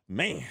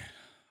 man.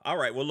 All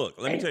right. Well, look.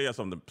 Let me tell you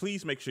something.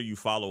 Please make sure you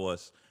follow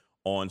us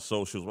on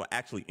socials. Well,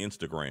 actually,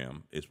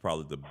 Instagram is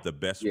probably the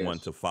best one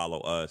to follow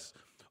us.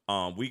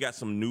 We got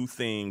some new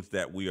things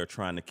that we are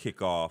trying to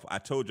kick off. I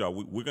told y'all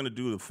we're going to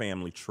do the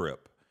family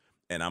trip,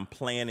 and I'm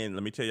planning.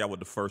 Let me tell y'all what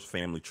the first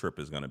family trip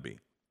is going to be,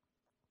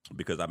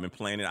 because I've been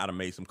planning. I've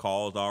made some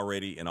calls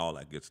already and all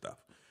that good stuff.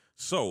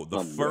 So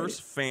the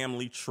first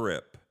family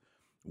trip,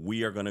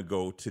 we are going to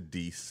go to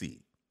DC.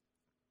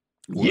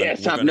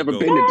 I've never been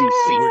to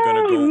DC. We're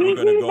gonna go to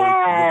DC.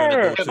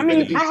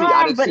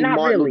 I didn't see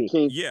Martin Luther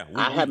King. Yeah,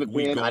 I haven't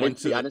been. I didn't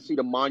see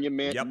the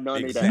monument. Yep,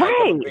 none exactly. of that.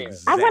 Right.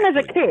 Exactly. I went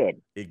as a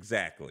kid.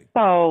 Exactly.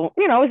 So,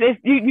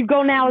 you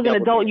go now as an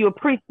adult, you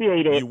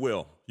appreciate it.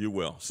 You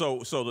will.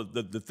 So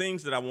the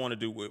things that I want to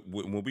do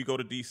when we go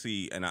to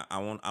DC, and I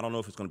don't know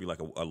if it's going to be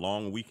like a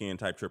long weekend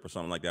type trip or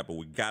something like that, but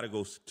we got to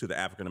go to the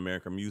African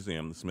American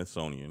Museum, the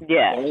Smithsonian.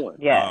 Yeah.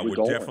 We're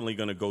definitely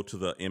going to go to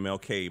the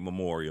MLK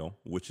Memorial,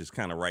 which is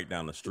kind of right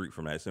down the street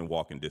from that. It's in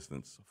walking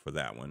distance for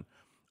that one.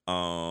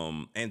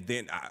 And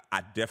then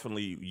I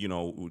definitely,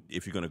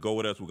 if you're going to go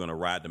with us, we're going to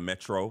ride the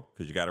Metro,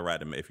 because you got to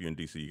ride if you're in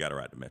DC, you got to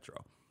ride the Metro.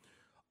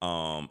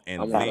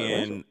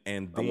 DC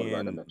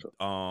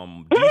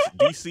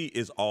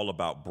is all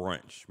about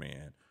brunch,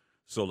 man.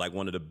 So like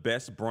one of the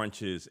best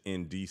brunches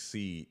in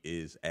DC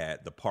is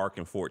at the Park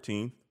and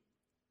 14th.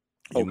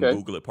 You can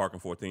Google it, Park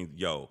and 14th.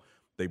 Yo,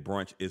 they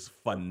brunch is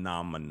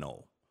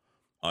phenomenal.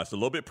 It's a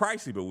little bit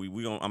pricey, but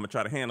I'm gonna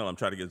try to handle. I'm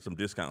trying to get some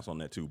discounts on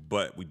that too.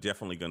 But we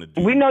definitely gonna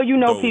do. We know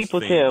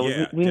people things. too.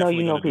 Yeah, we know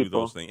you know people. Do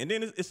those things. And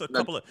then there's a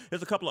couple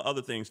of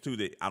other things too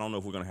that I don't know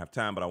if we're gonna have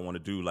time, but I want to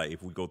do. Like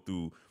if we go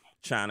through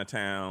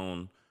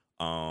Chinatown,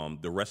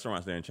 the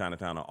restaurants there in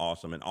Chinatown are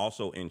awesome, and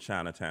also in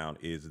Chinatown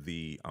is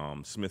the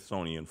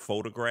Smithsonian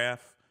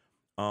Photograph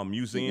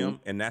Museum,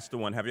 and that's the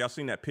one. Have y'all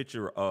seen that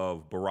picture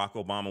of Barack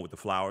Obama with the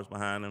flowers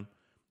behind him,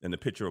 and the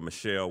picture of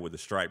Michelle with the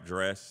striped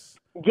dress?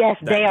 Yes,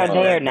 they are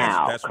there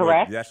now. That's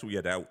correct. That's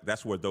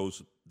where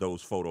those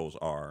photos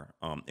are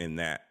in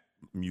that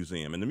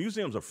museum, and the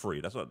museums are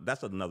free.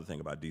 That's another thing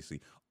about DC.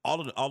 All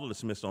of the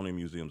Smithsonian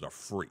museums are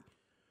free.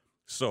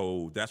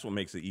 So that's what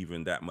makes it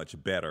even that much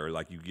better.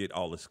 Like you get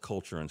all this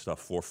culture and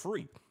stuff for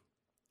free.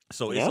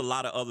 So it's a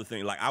lot of other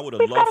things. Like I would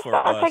have loved for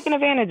us taking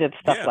advantage of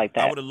stuff like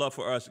that. I would have loved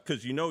for us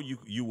because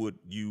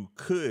you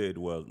could.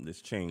 Well,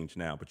 it's changed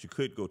now, but you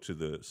could go to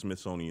the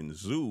Smithsonian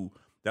Zoo.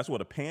 That's where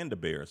the panda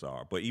bears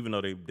are. But even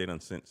though they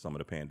done sent some of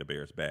the panda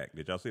bears back,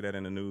 did y'all see that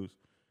in the news?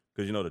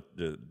 Because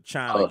the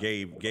China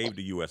gave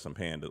the U.S. some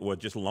pandas, or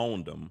just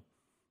loaned them,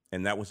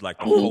 and that was like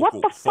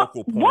the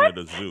focal point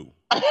of the zoo.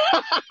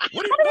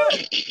 What do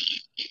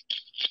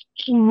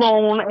you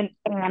loan an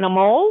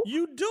animal?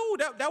 You do.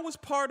 That was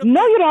part of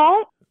No, you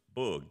don't.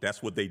 Boog,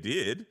 that's what they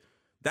did.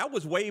 That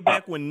was way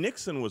back when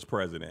Nixon was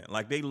president.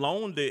 Like they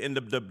loaned it, and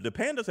the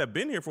pandas have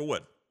been here for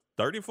what,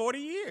 30, 40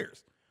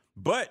 years.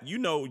 But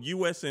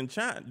U.S. and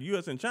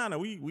China,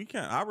 we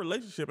can't. Our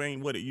relationship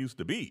ain't what it used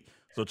to be.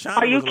 So China.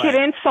 Are you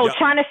kidding? So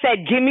China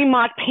said, "Give me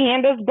my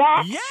pandas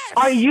back." Yes.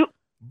 Are you?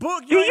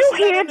 Boog, do you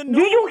hear?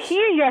 Do you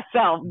hear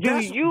yourself? Do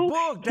you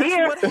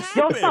hear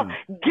yourself?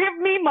 Give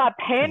me my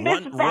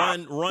pandas back.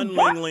 Run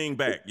Ling Ling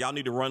back. Y'all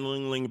need to run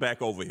Ling Ling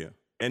back over here.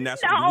 And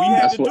that's we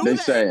had to do that.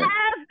 Saying.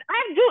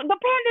 The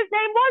panda's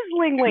name was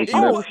Ling Ling.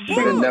 But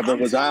it never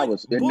was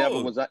ours. It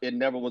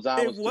never was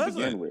ours to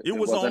begin with. It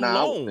was on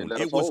loan.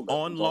 It was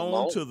on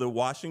loan to the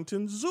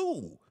Washington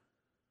Zoo.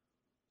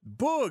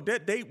 Boog,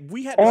 they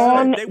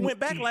went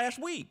back last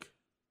week.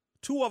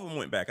 2 of them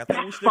went back. I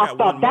think we still got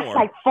one more. That's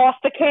like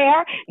foster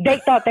care. They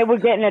thought they were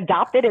getting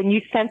adopted, and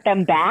you sent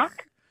them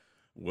back.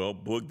 Well,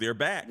 Boog, they're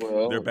back.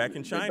 They're back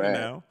in China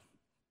now.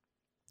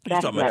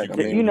 That's right.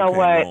 You know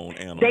what?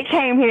 They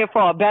came here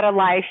for a better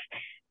life,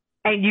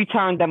 and you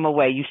turned them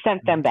away. You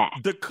sent them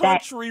back. The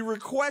country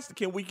requested,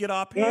 can we get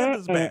our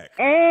pandas back?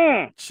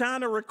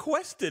 China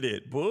requested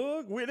it,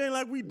 Boog. It ain't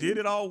like we did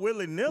it all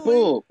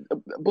willy-nilly.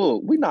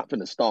 Boog, we're not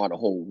finna start a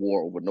whole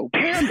war with no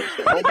pandas.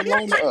 They don't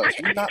belong to us.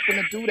 We're not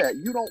finna do that.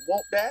 You don't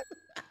want that.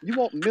 You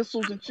want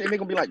missiles and shit. They're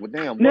gonna be like, well,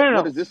 damn,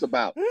 what is this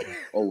about?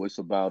 Oh, it's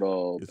about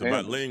it's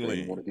about Ling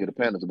Ling. Want to get the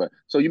pandas back.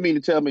 So you mean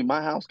to tell me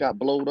my house got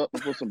blowed up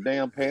for some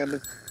damn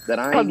pandas that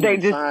I ain't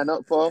even signed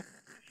up for?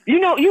 You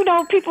know,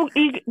 people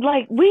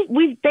like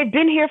they've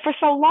been here for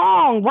so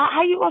long. Why?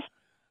 How you gonna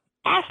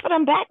ask for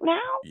them back now?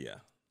 Yeah.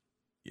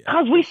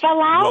 Because we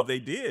fell out. Well, they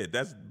did.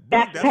 That's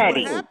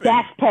petty. What happened.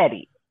 That's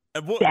petty.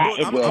 I'm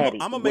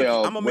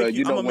gonna make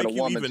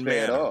you even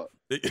madder.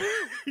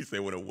 He said,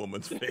 "When a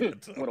woman's fed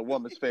up." When a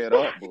woman's fed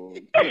up,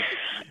 boy.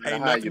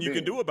 Ain't nothing you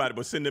can do about it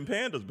but send them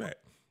pandas back.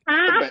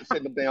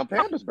 Send them damn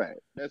pandas back.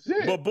 That's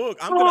it. But Boog,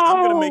 I'm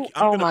gonna make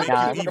you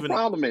even. The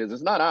problem is,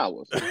 it's not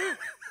ours.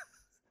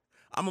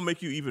 I'm gonna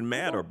make you even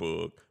madder,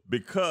 Boog,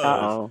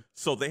 because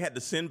so they had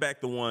to send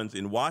back the ones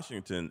in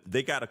Washington.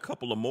 They got a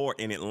couple of more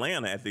in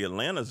Atlanta at the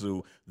Atlanta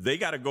Zoo. They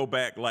got to go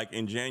back like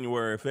in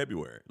January or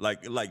February.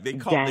 Like they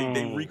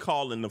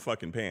recalling the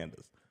fucking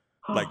pandas.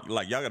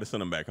 Like y'all got to send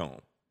them back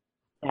home.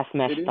 That's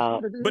messed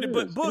up. But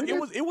Boog,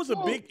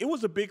 it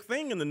was a big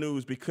thing in the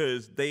news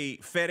because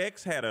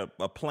FedEx had a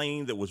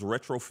plane that was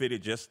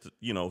retrofitted just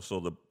so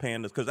the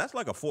pandas, because that's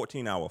like a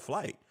 14-hour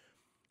flight.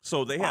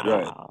 So they had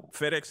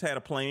FedEx had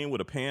a plane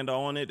with a panda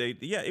on it.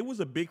 It was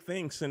a big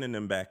thing sending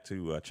them back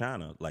to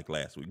China like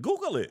last week.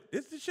 Google it.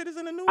 This shit is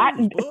in the news,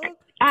 bug.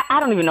 I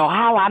don't even know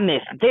how I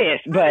missed this,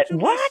 but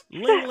what?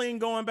 Ling Ling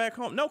going back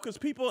home? No, because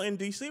people in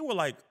DC were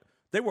like,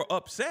 they were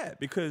upset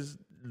because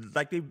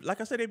like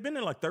I said, they've been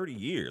there like 30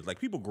 years. Like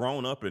people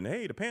grown up and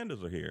hey, the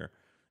pandas are here,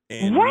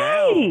 and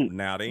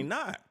now they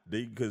not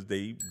because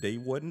they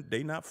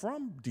not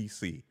from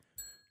DC.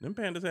 Them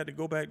pandas had to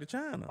go back to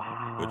China.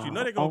 Wow. But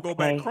they're going to go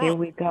back crunk. Here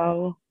we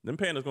go. Them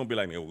pandas going to be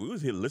like, we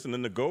was here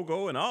listening to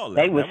Go-Go and all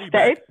that. They would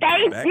stay.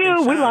 Thank you.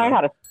 We learned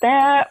how to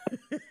step.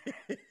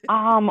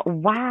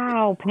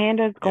 Wow.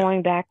 Pandas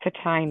going back to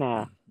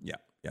China. Yeah.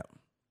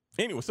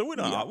 Anyway, so we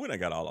done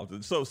got all of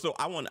it. So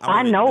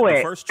I know the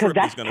it. first trip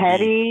is going to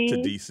be to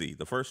DC.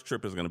 The first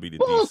trip is going to be to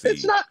DC.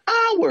 It's not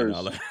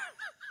ours.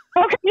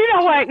 Okay, you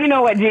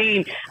know what,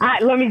 Gene?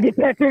 Let me get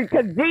that through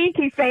because Gene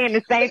keeps saying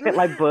the same thing.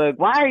 Like, Bug,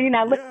 why are you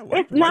not?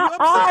 It's not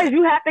ours.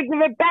 You have to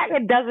give it back.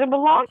 It doesn't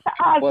belong to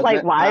us.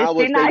 Like, why is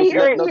she not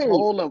hearing me?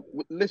 Hold on,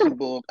 listen,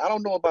 Bug. I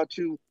don't know about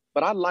you,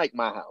 but I like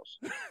my house,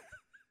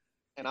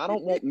 and I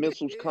don't want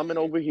missiles coming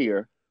over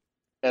here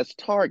as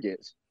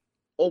targets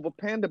over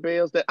panda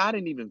bears that I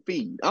didn't even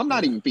feed. I'm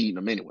not even feeding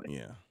them anyway.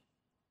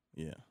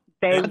 Yeah.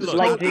 They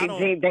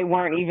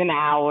weren't even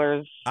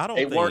ours.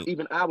 They weren't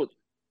even ours.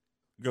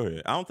 Go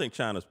ahead. I don't think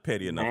China's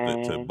petty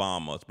enough to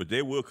bomb us, but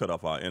they will cut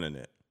off our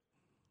internet.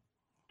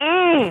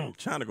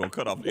 China gonna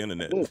cut off the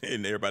internet,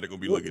 and everybody gonna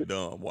be looking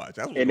dumb. Watch.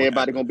 And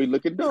everybody gonna be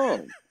looking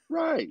dumb.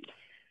 Right.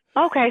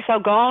 Okay, so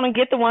go on and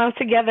get the ones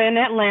together in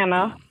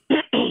Atlanta.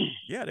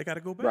 Yeah, they got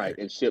to go back. Right,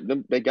 and ship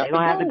them. They're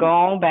gonna have to go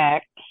on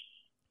back.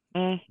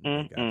 They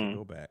got to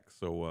go back.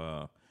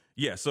 So,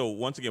 So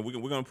once again,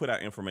 we're gonna put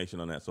out information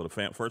on that. So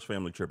the first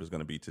family trip is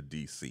gonna be to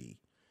DC.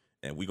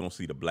 And we're going to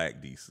see the black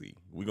DC.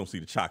 We're going to see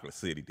the Chocolate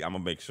City. I'm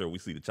going to make sure we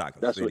see the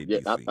Chocolate City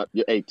DC.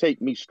 Hey,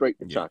 take me straight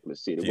to Chocolate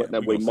City. Wasn't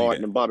that way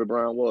Martin and Bobby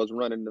Brown was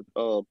running the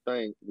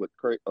thing with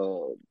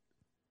oh,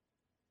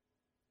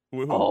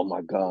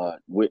 my God.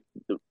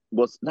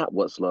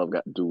 What's Love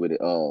got to do with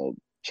it?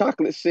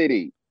 Chocolate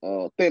City.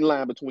 Thin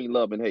line between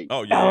love and hate.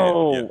 Oh,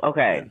 yeah.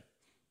 Okay.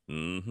 Yeah.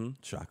 Mm-hmm.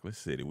 Chocolate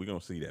City. We're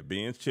going to see that.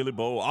 Ben's Chili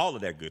Bowl, all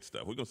of that good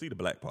stuff. We're going to see the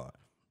black part.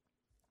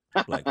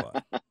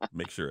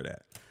 Make sure of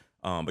that.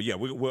 But yeah,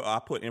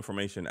 I'll put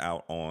information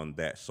out on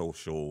that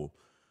social,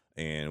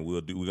 and we're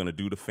gonna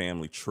do the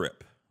family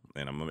trip,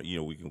 and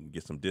we can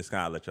get some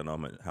discount. Let you know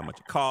how much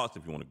it costs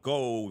if you want to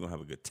go. We're gonna have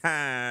a good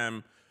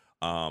time.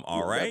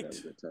 All right.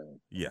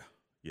 Yeah.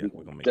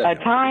 We're gonna make a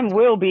time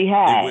will be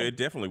had. It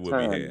definitely will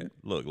be had.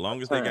 Look,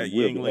 long as they got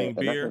Yingling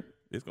beer,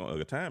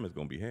 a time is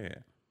gonna be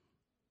had.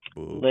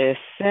 Bug.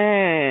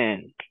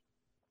 Listen,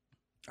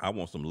 I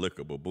want some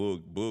liquor, but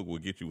Bug will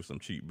get you with some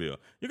cheap beer.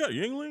 You got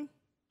Yingling?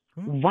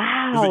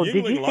 Wow,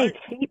 did you say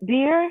cheap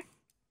beer?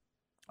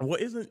 Well,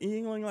 isn't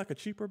Yingling like a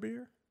cheaper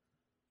beer?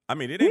 I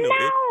mean, it ain't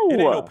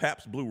no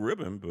Pabst Blue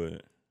Ribbon,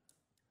 but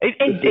it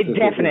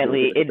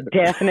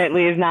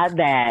definitely is not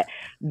that.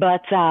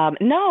 But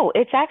no,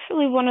 it's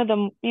actually one of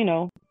them.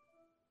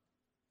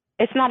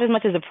 It's not as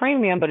much as a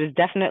premium, but it's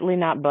definitely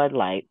not Bud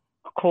Light,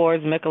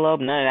 Coors,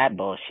 Michelob, none of that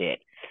bullshit.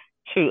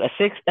 Shoot, a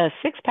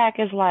six pack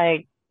is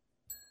like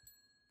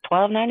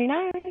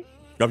 $12.99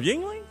 of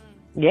Yingling.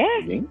 Yeah.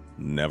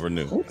 Never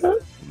knew. Okay.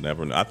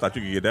 Never knew. I thought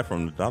you could get that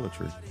from the Dollar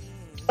Tree.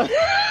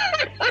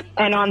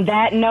 And on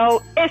that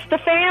note, it's the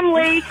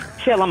family.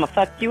 Chill, I'ma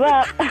fuck you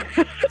up.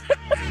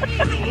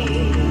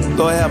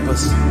 Lord help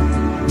us.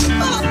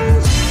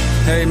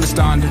 Hey, Miss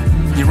Donda,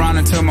 you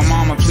running to my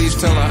mama, please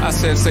tell her I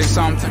said say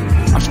something.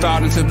 I'm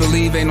starting to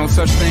believe ain't no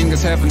such thing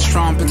as heaven's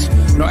trumpets.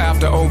 No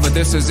after over,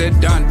 this is it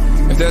done.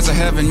 If there's a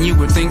heaven, you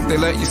would think they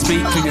let you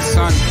speak to your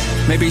son.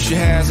 Maybe she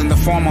has in the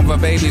form of a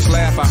baby's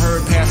laugh I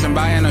heard passing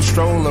by in a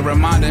stroller,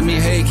 reminding me,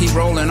 hey, keep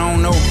rolling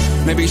on, no.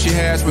 Maybe she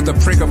has with the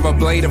prick of a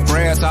blade of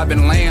grass I've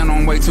been laying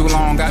on way too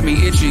long. Got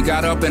me itchy,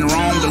 got up and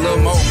roamed a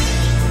little more.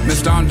 Miss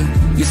Donda,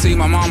 you see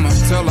my mama,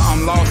 tell her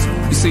I'm lost.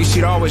 You see,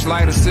 she'd always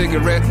light a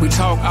cigarette. We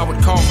talk, I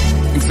would cough,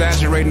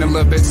 exaggerating a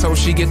little bit so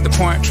she get the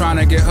point. Trying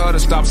to get her to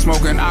stop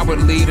smoking. I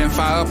would lead and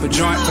fire up a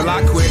joint till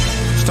I quit.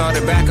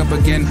 Started back up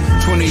again.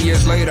 20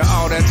 years later,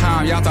 all that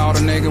time, y'all thought a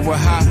nigga was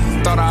high.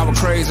 Thought I was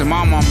crazy.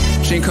 My mama,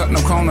 she ain't cut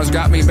no corners.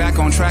 Got me back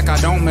on track. I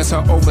don't miss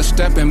her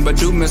overstepping, but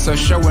do miss her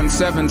showing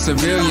 7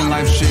 civilian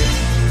life shit.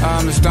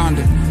 Miss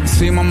Donda,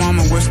 see my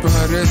mama whisper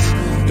her this.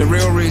 The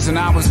real reason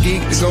I was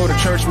geeked to go to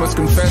church was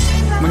confess.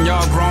 When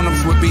y'all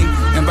grown-ups would be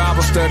in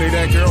Bible study,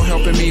 that girl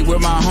helping me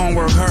with my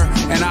homework, her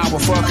and I were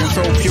fucking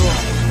so pure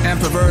and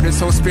perverted,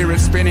 so spirit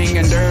spinning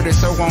and dirty,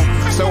 so on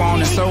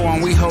and so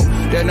on. We hope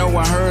that no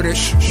one heard it.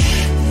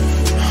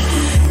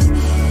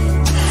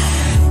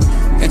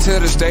 And to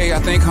this day, I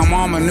think her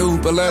mama knew,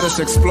 but let us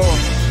explore.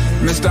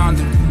 Miss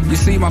Donda, You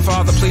see, my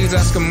father, please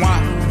ask him why.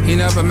 He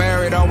never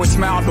married, always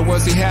smiled, but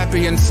was he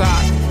happy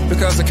inside?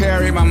 Because I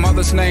carry my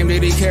mother's name,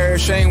 did he carry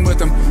shame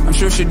with him? I'm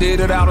sure she did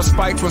it out of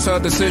spite, was her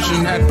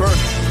decision at birth.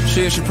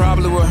 She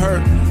probably would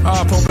hurt.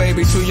 Poor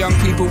baby, two young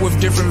people with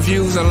different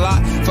views, a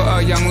lot for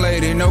a young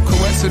lady. No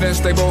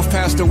coincidence, they both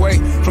passed away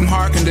from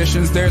heart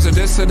conditions. There's a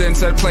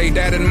dissidence at play,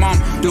 dad and mom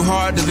do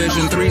hard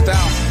division,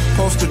 3,000.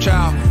 Poster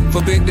child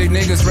for big dick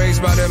niggas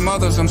raised by their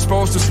mothers. I'm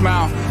supposed to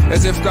smile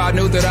as if God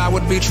knew that I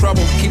would be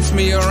trouble. Keeps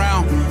me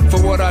around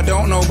for what I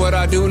don't know, but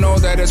I do know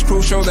that it's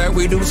crucial that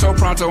we do so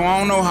pronto. I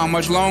don't know how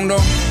much long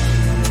though.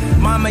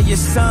 Mama, your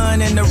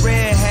son in the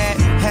red hat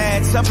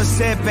had suffered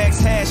setbacks,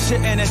 had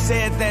shouldn't have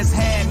said that's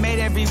had made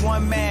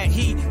everyone mad.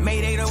 He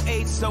made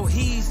 808, so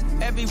he's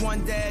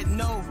everyone that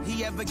know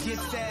he ever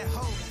gets that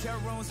hope.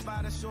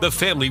 The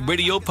Family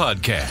Radio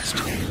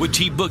Podcast with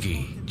T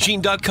Boogie,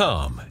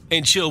 Gene.com,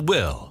 and Chill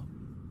Will.